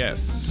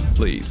 Yes,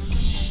 please.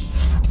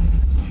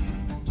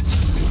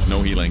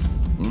 No healing.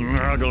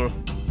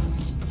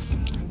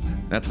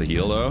 That's a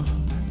heal though.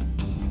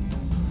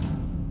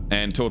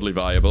 And totally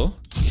viable.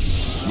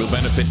 Will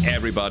benefit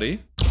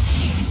everybody.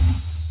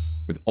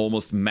 With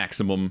almost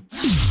maximum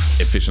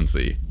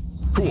efficiency.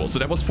 Cool, so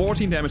that was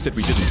 14 damage that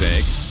we didn't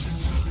take.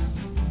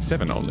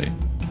 7 only.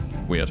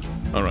 Weird.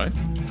 Alright.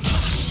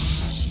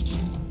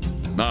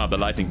 The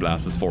Lightning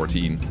Blast is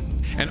 14.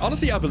 And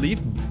honestly, I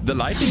believe the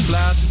Lightning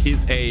Blast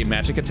is a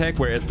magic attack,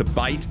 whereas the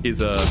Bite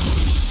is a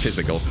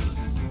physical.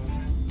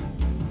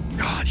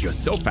 God, you're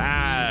so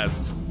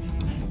fast!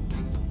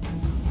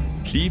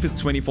 Cleave is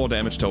 24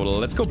 damage total.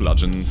 Let's go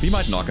Bludgeon. We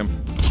might knock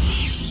him.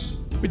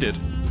 We did.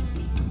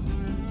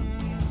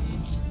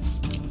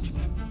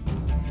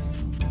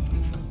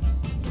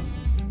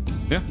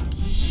 Yeah.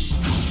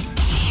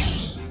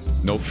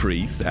 No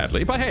freeze,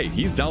 sadly. But hey,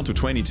 he's down to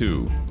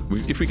 22.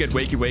 If we get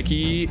Wakey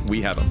Wakey,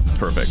 we have him.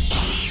 Perfect.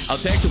 I'll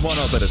take the one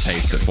out that is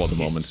hasted for the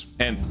moment.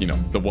 And, you know,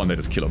 the one that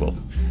is killable.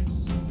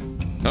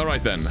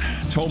 Alright then.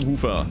 Tome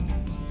Hoofer.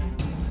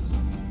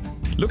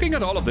 Looking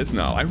at all of this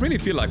now, I really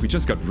feel like we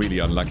just got really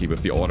unlucky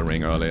with the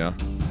ordering earlier.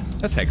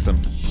 Let's hex him.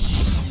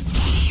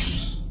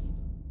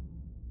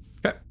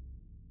 Okay.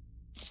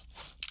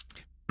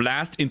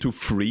 Blast into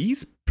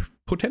freeze,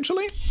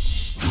 potentially?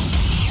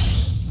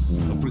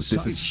 Ooh,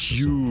 this is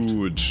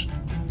huge.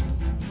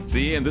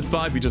 See, in this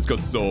fight, we just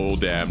got so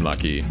damn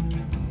lucky.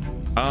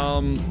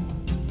 I'll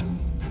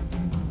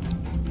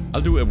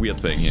do a weird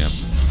thing here.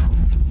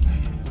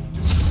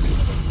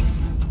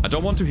 I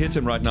don't want to hit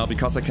him right now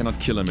because I cannot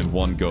kill him in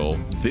one go.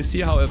 This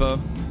here, however,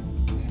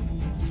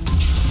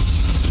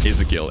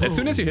 is a kill. As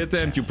soon as you hit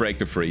them, you break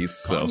the freeze.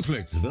 So,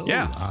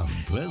 yeah.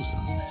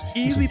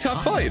 Easy,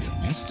 tough fight.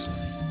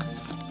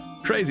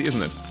 Crazy,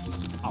 isn't it?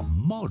 A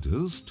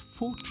modest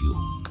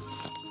fortune.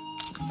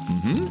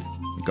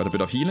 Got a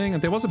bit of healing,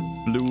 and there was a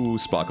blue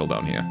sparkle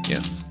down here.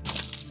 Yes.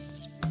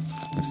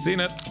 I've seen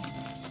it.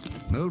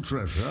 No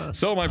treasure.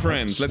 So, my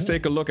friends, let's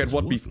take a look at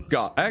what we've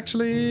got.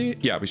 Actually,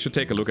 yeah, we should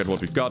take a look at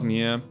what we've gotten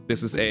here.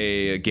 This is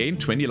a gain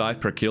 20 life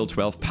per kill,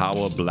 12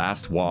 power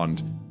blast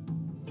wand.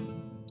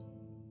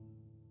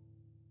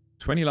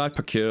 20 life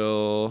per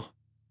kill,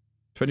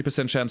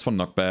 20% chance for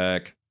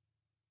knockback.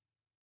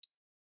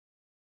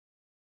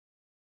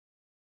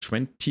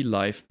 20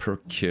 life per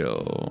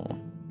kill.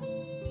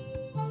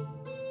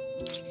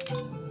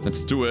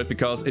 Let's do it,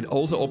 because it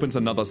also opens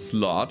another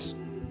slot,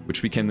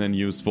 which we can then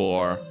use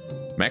for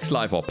max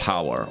life or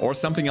power, or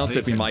something else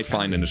that we might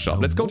find in the shop.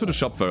 Let's go to the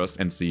shop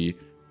first and see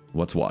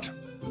what's what.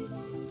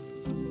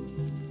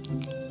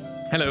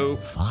 Hello.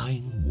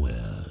 Fine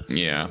wares.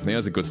 Yeah,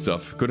 there's a good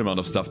stuff. Good amount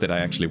of stuff that I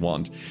actually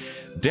want.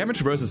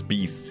 Damage versus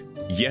beasts.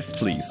 Yes,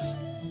 please.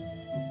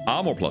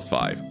 Armor plus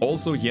 5.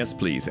 Also, yes,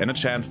 please. And a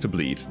chance to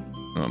bleed.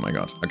 Oh my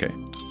god. Okay.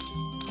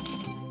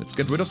 Let's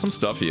get rid of some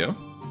stuff here.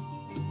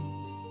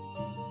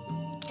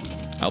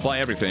 I'll buy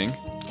everything.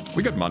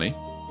 We got money.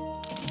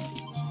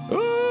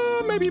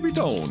 Maybe we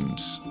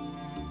don't.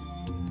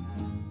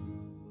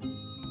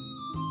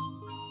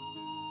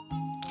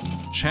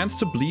 Chance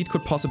to bleed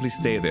could possibly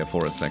stay there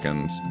for a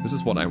second. This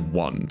is what I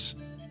want.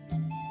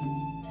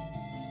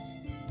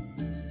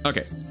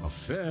 Okay.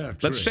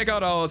 Let's check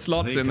out our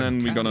slots and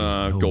then we're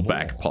gonna go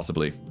back,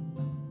 possibly.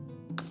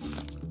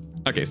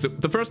 Okay, so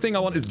the first thing I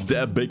want is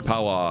the big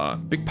power.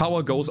 Big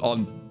power goes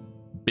on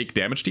big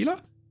damage dealer.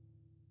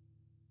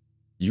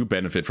 You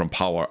benefit from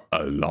power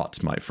a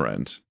lot, my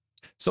friend.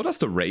 So does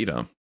the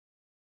raider.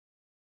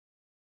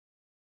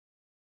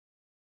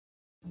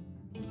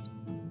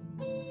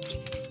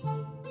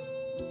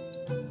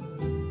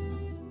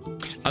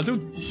 I'll do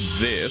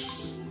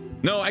this.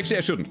 No, actually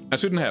I shouldn't. I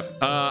shouldn't have.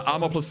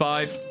 Armor plus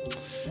 5.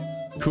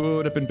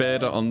 Could have been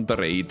better on the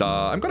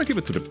radar. I'm gonna give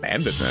it to the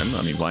bandit then.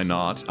 I mean, why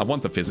not? I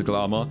want the physical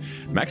armor.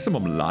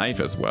 Maximum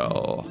life as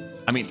well.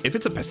 I mean, if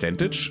it's a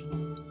percentage,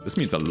 this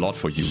means a lot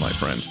for you, my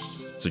friend.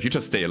 So you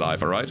just stay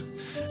alive, alright?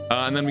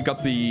 And then we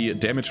got the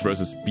damage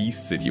versus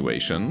beast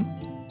situation,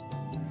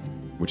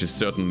 which is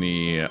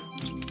certainly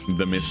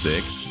the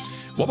mystic.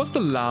 What was the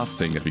last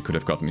thing that we could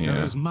have gotten here?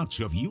 There is much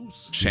of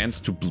use.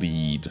 Chance to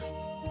bleed.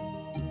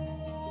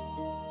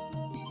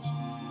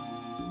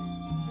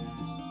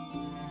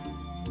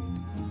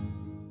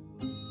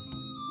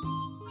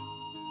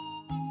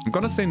 I'm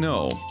gonna say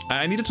no.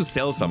 I needed to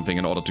sell something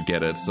in order to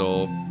get it,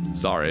 so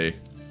sorry.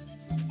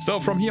 So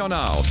from here on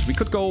out, we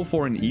could go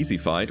for an easy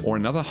fight or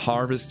another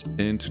harvest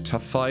into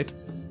tough fight.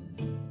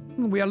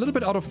 We are a little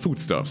bit out of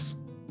foodstuffs.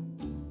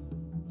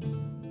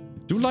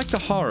 Do like the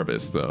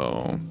harvest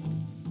though.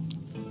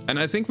 And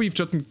I think we've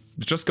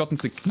just gotten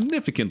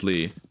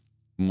significantly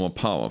more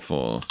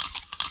powerful.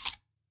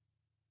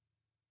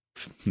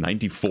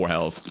 94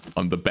 health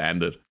on the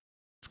bandit.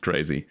 It's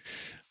crazy.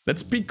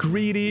 Let's be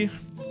greedy.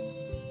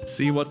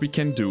 See what we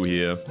can do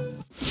here.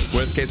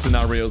 Worst case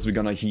scenarios, we're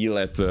gonna heal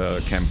at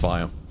the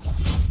campfire.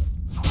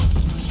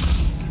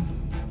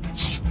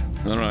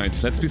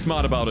 Alright, let's be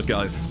smart about it,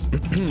 guys.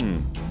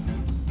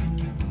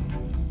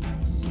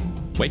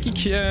 Wakey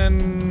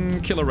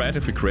can kill a rat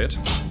if we crit.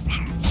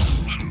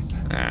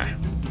 Ah.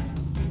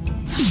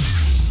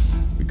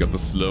 We got the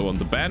slow on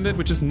the bandit,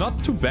 which is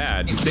not too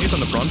bad. He stays on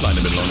the front line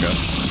a bit longer.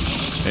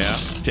 Yeah,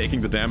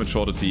 taking the damage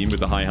for the team with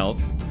the high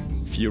health.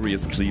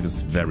 Furious Cleave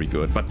is very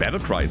good, but Battle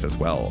Cries as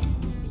well.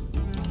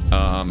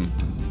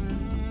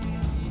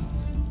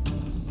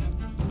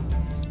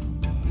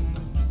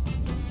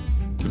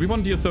 Do we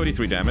want to deal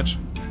 33 damage?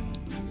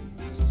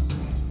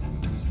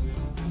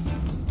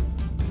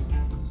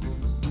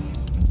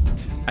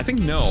 I think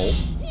no.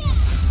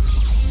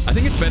 I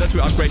think it's better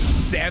to upgrade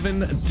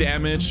 7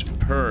 damage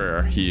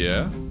per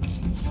here,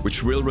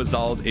 which will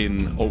result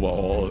in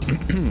overall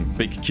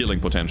big killing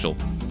potential.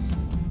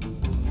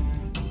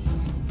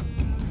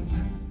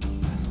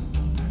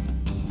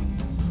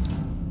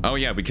 Oh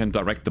yeah, we can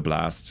direct the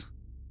blast.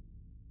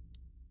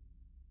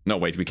 No,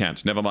 wait, we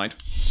can't. Never mind.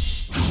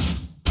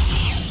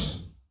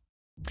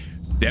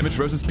 Damage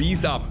versus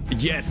beast up.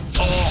 Yes!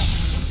 Oh!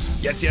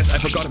 Yes, yes, I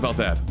forgot about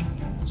that.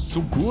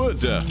 So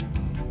good.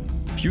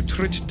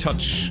 Putrid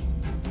touch.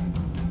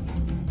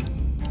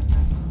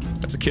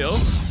 That's a kill.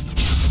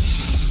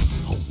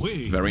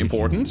 Very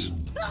important.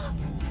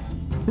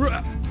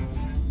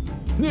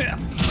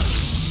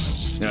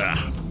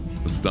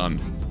 Stun.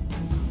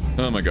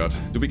 Oh my god.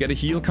 Do we get a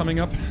heal coming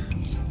up?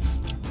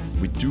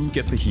 We do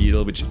get the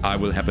heal, which I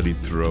will happily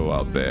throw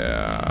out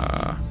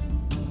there.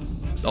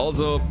 It's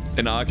also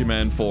an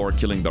argument for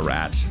killing the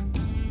rat.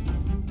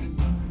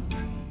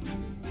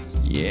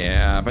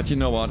 Yeah, but you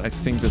know what? I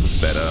think this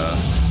is better.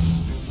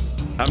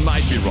 I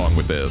might be wrong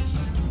with this.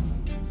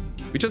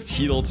 We just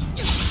healed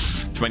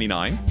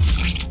 29.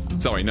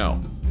 Sorry, no.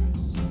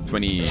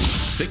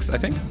 26, I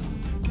think.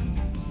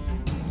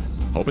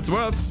 Hope it's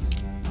worth.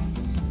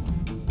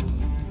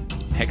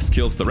 Hex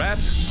kills the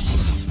rat.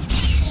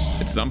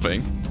 It's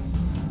something.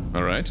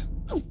 Alright.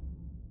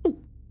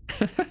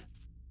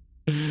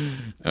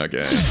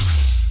 Okay.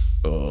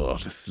 Oh,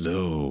 the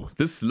slow.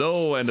 The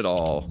slow and it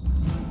all.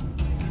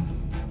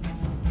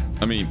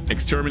 I mean,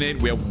 exterminate.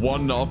 We are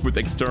one off with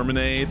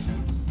exterminate.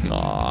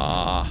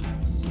 Ah.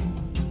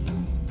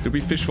 Do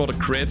we fish for the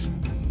crit?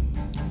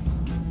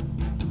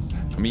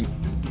 I mean,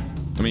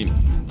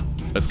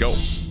 let's go.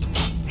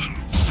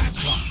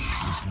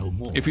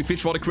 If we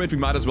fish for the crit, we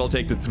might as well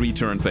take the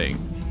 3-turn thing.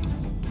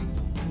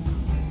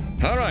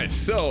 Alright,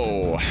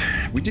 so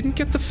we didn't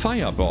get the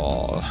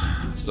fireball.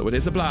 So it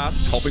is a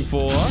blast, hoping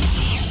for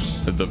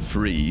the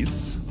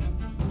freeze.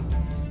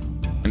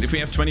 And if we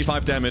have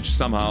 25 damage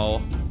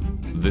somehow,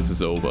 this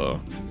is over.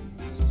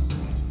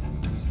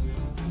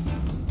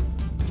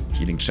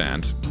 Healing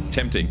chant.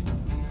 Tempting.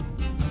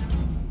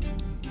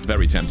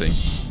 Very tempting.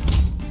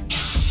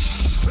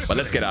 But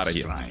let's get out of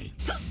here.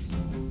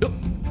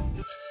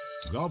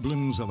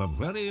 Goblins are a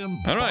very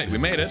Alright, we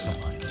made it.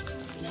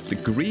 The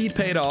greed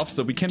paid off,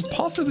 so we can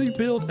possibly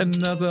build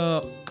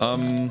another,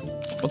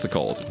 what's it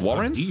called?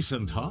 Warrens? A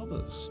decent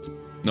harvest.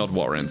 Not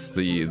warrens,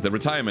 the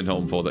retirement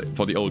home for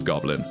the old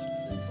goblins.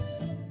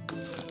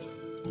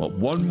 Well,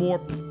 one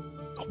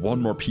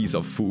more piece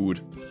of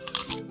food.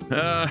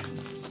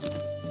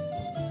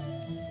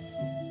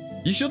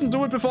 You shouldn't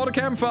do it before the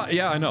campfire.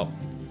 Yeah, I know.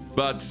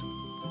 But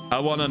I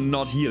wanna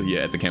not heal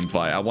here at the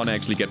campfire. I wanna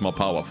actually get more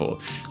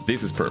powerful.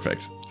 This is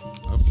perfect.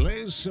 A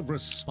place of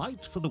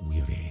respite for the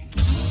weary.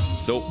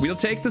 So we'll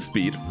take the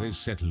speed. They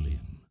settle in,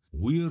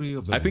 weary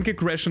of their... I think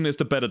aggression is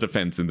the better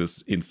defense in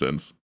this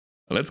instance.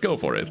 Let's go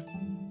for it.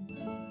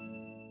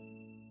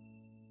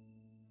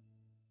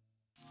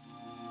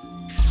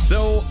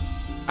 So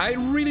I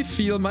really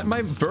feel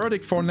my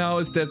verdict for now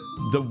is that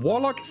the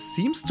Warlock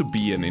seems to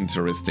be an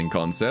interesting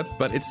concept,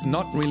 but it's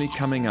not really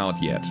coming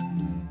out yet.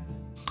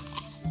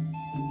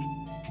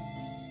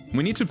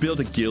 We need to build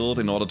a guild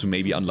in order to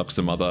maybe unlock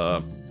some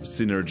other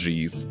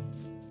synergies.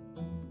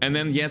 And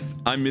then, yes,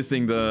 I'm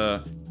missing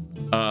the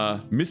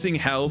missing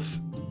health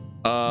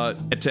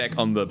attack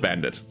on the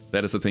bandit.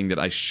 That is a thing that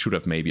I should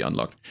have maybe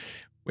unlocked.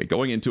 We're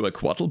going into a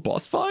Quattle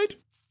boss fight?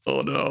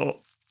 Oh no.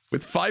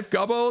 With 5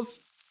 gobos?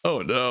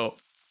 Oh no.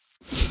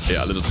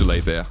 Yeah, a little too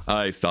late there.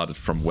 I started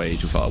from way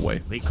too far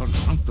away. They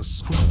confront the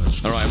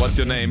scourge. Alright, what's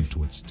your name?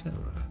 To its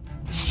terror.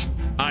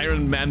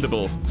 Iron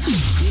Mandible.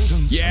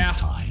 Yeah.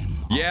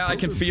 Yeah, I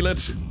can feel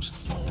it.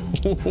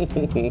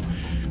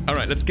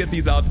 Alright, let's get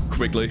these out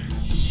quickly.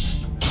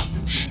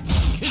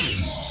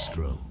 Killing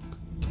stroke.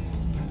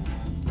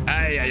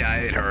 Ay,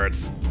 it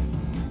hurts.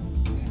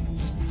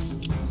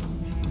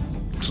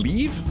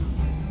 Cleave?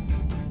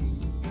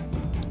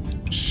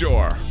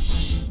 Sure.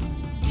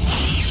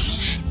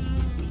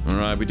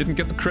 Alright, we didn't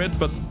get the crit,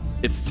 but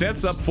it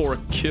sets up for a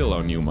kill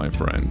on you, my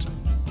friend.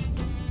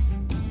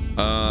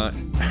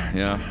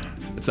 Yeah.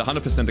 It's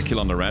 100% a kill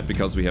on the rat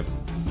because we have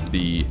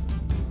the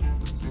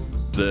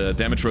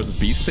damage versus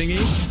beast thingy.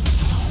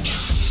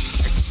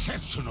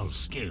 Exceptional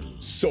skill.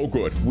 So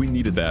good. We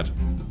needed that.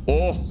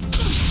 Oh.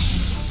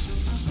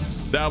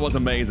 That was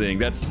amazing.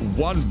 That's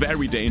one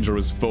very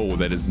dangerous foe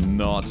that is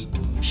not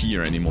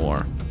here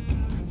anymore.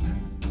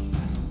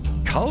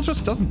 Cull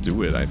just doesn't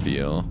do it, I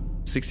feel.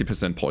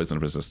 60% poison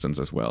resistance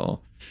as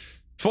well.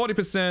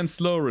 40%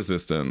 slow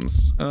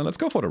resistance. Let's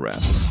go for the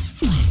rat.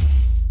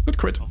 Good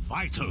crit. A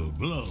vital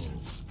blow.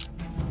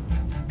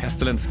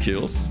 Pestilence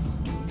kills.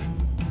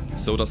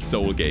 So does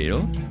Soul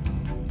Gale.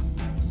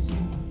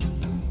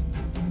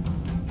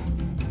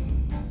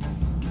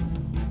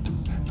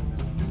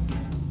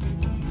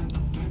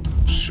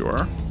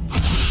 Sure.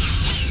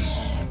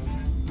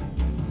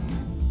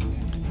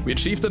 We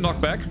achieved the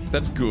knockback.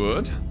 That's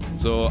good.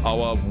 So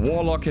our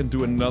Warlock can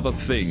do another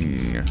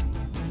thing.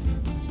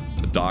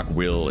 The Dark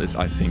Will is,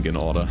 I think, in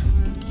order.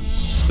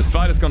 This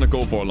fight is gonna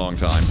go for a long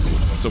time.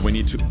 So we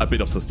need a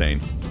bit of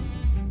sustain.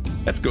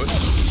 That's good.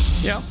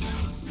 Yeah.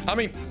 I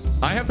mean,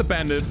 I have the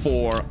bandit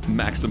for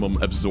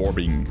maximum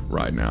absorbing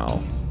right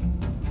now.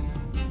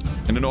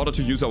 And in order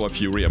to use our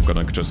fury, I'm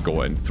gonna just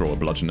go and throw a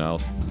bludgeon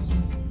out.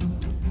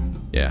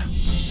 Yeah.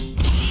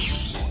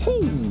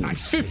 Ooh,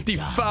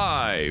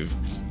 55!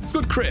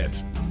 Good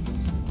crit.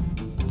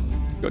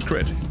 Good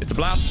crit. It's a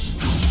blast.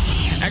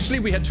 Actually,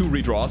 we had 2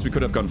 redraws. We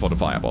could have gone for the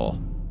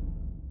fireball.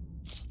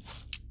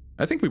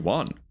 I think we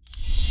won.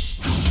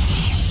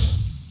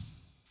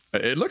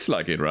 It looks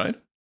like it, right?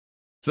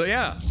 So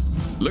yeah,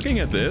 looking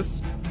at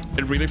this,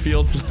 it really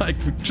feels like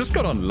we just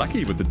got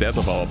unlucky with the death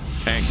of our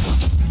tank.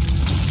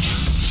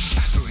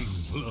 Shattering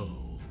blow.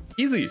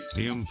 Easy.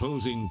 The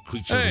imposing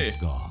creature is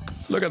gone.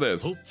 Look at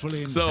this.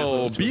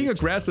 So being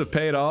aggressive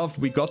paid off.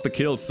 We got the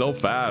kill so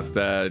fast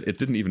that it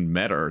didn't even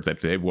matter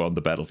that they were on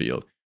the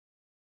battlefield.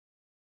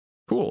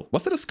 Cool.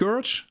 Was that a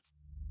scourge?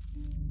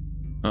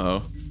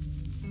 Uh-oh.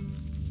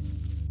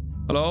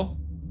 Hello?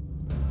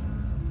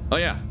 Oh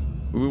yeah.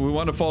 We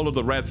want to follow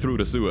the rat through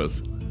the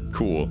sewers.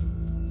 Cool.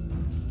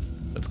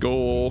 Let's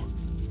go.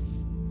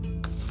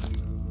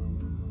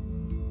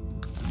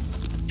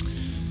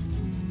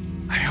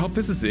 I hope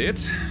this is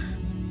it.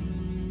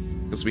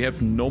 Because we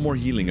have no more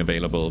healing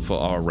available for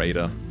our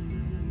raider.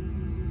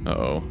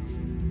 Uh-oh.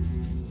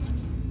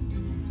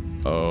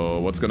 Oh,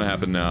 what's gonna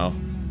happen now?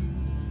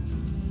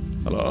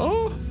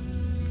 Hello?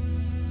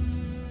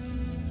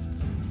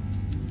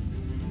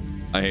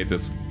 I hate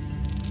this.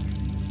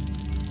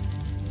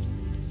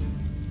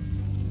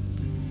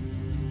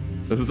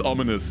 This is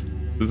ominous.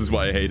 This is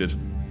why I hate it.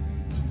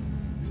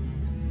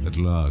 At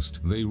last,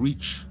 they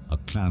reach a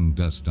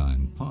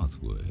clandestine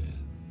pathway,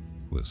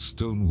 where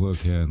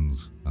stonework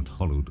ends and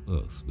hollowed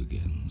earth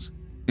begins.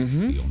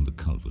 Beyond the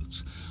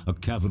culverts, a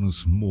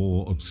cavernous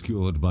maw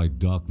obscured by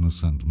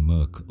darkness and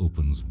murk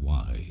opens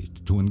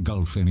wide to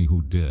engulf any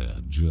who dare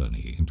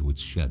journey into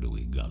its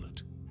shadowy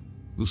gullet.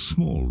 The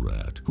small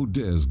rat, who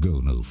dares go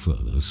no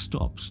further,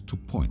 stops to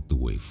point the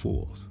way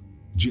forth,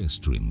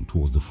 gesturing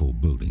toward the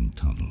foreboding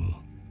tunnel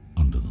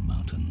under the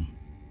mountain.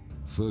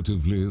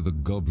 Furtively, the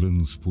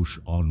goblins push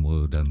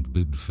onward and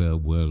bid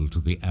farewell to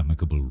the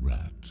amicable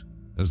rat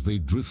as they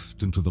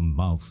drift into the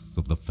mouth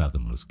of the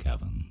fathomless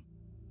cavern.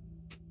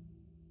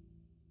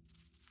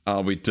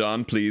 Are we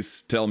done?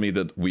 Please tell me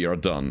that we are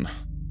done.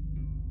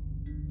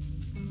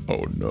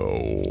 Oh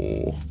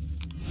no.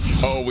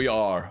 Oh, we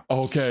are.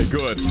 Okay,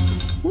 good.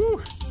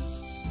 Woo.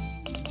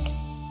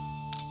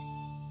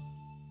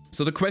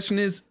 So the question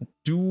is,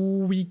 do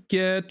we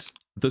get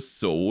the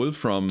soul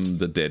from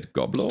the dead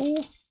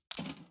Goblo?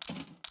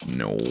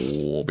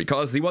 No,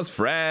 because he was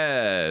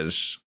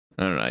fresh.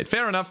 Alright,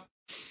 fair enough.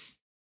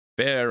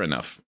 Fair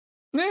enough.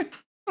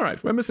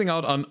 Alright, we're missing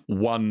out on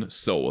 1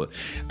 soul.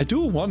 I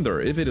do wonder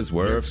if it is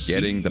worth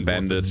getting the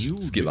bandit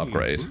skill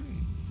upgrade.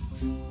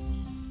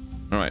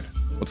 Alright,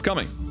 what's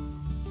coming?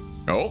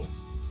 Oh.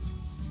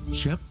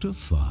 Chapter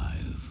 5.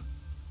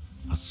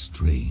 A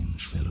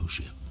Strange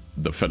Fellowship.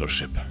 The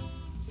Fellowship.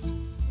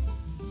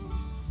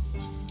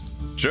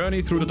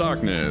 Journey through the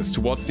darkness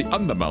towards the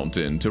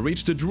Undermountain to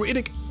reach the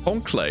druidic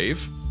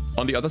enclave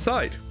on the other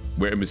side,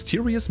 where a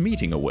mysterious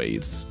meeting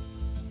awaits.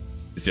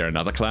 Is there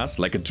another class,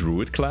 like a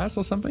druid class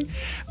or something?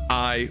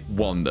 I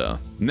wonder.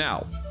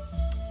 Now,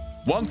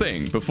 one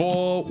thing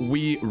before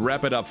we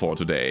wrap it up for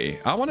today,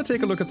 I want to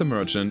take a look at the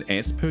merchant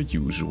as per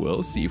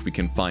usual, see if we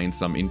can find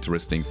some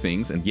interesting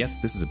things. And yes,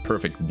 this is a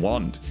perfect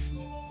wand.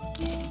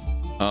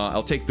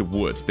 I'll take the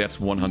wood, that's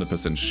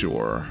 100%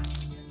 sure.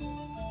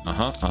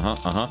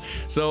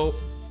 So,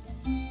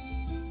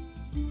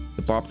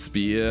 the barbed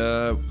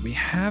spear, we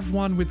have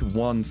one with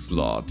 1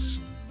 slot.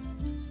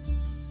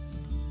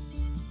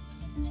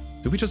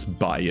 Do we just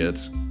buy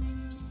it?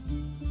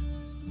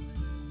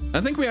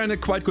 I think we are in a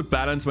quite good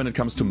balance when it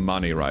comes to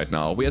money right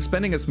now. We are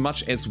spending as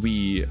much as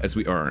we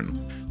earn.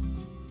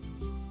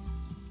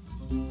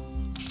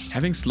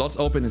 Having slots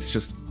open is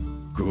just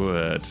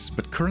good.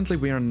 But currently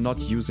we are not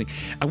using...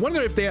 I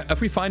wonder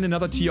if we find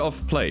another tier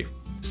of play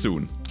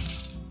soon.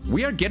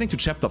 We are getting to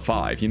chapter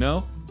 5, you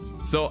know?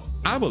 So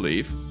I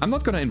believe I'm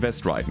not gonna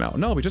invest right now.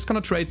 No, we're just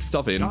gonna trade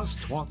stuff in.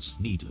 Just what's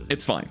needed.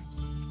 It's fine.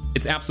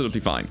 It's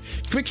absolutely fine.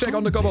 Quick check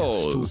on the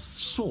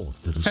gobos.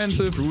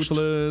 Offensive,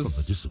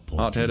 ruthless,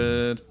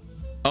 hard-headed.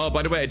 Oh,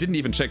 by the way, I didn't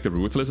even check the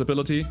ruthless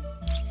ability.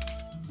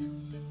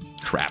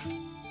 Crap.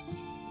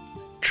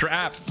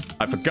 Crap!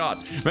 I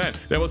forgot. Man,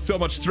 there was so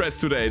much stress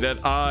today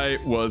that I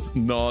was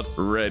not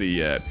ready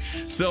yet.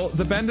 So,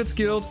 the Bandits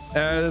Guild,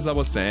 as I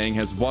was saying,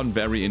 has one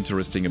very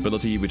interesting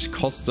ability which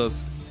costs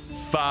us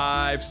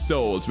 5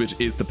 souls, which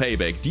is the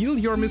payback. Deal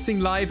your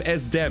missing life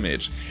as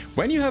damage.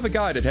 When you have a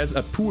guy that has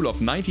a pool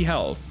of 90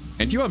 health,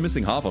 and you are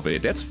missing half of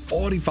it, that's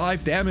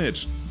 45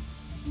 damage.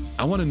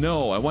 I want to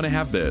know. I want to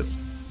have this.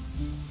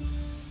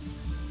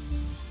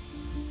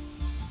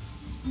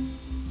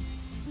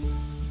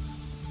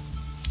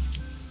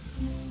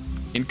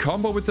 In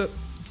combo with the...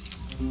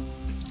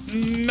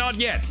 Not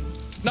yet.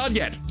 Not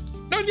yet.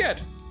 Not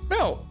yet.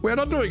 No, we're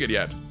not doing it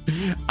yet.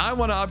 I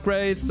want to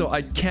upgrade so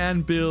I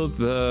can build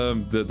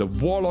the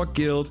Warlock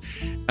Guild.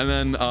 And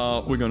then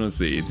we're going to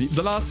see.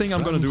 The last thing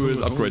I'm going to do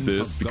is upgrade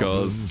this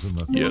because...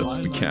 Yes,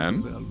 we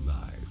can.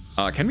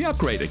 Can we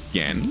upgrade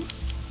again?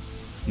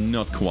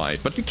 Not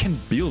quite, but we can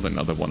build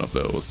another one of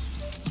those.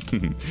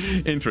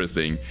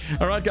 Interesting.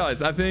 Alright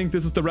guys, I think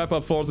this is the wrap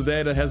up for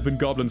today. That has been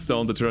Goblin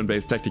Stone, the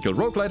turn-based tactical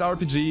roguelite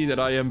RPG that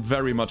I am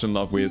very much in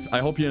love with. I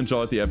hope you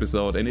enjoyed the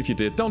episode, and if you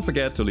did, don't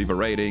forget to leave a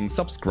rating,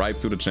 subscribe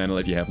to the channel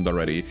if you haven't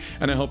already,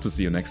 and I hope to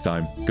see you next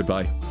time.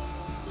 Goodbye.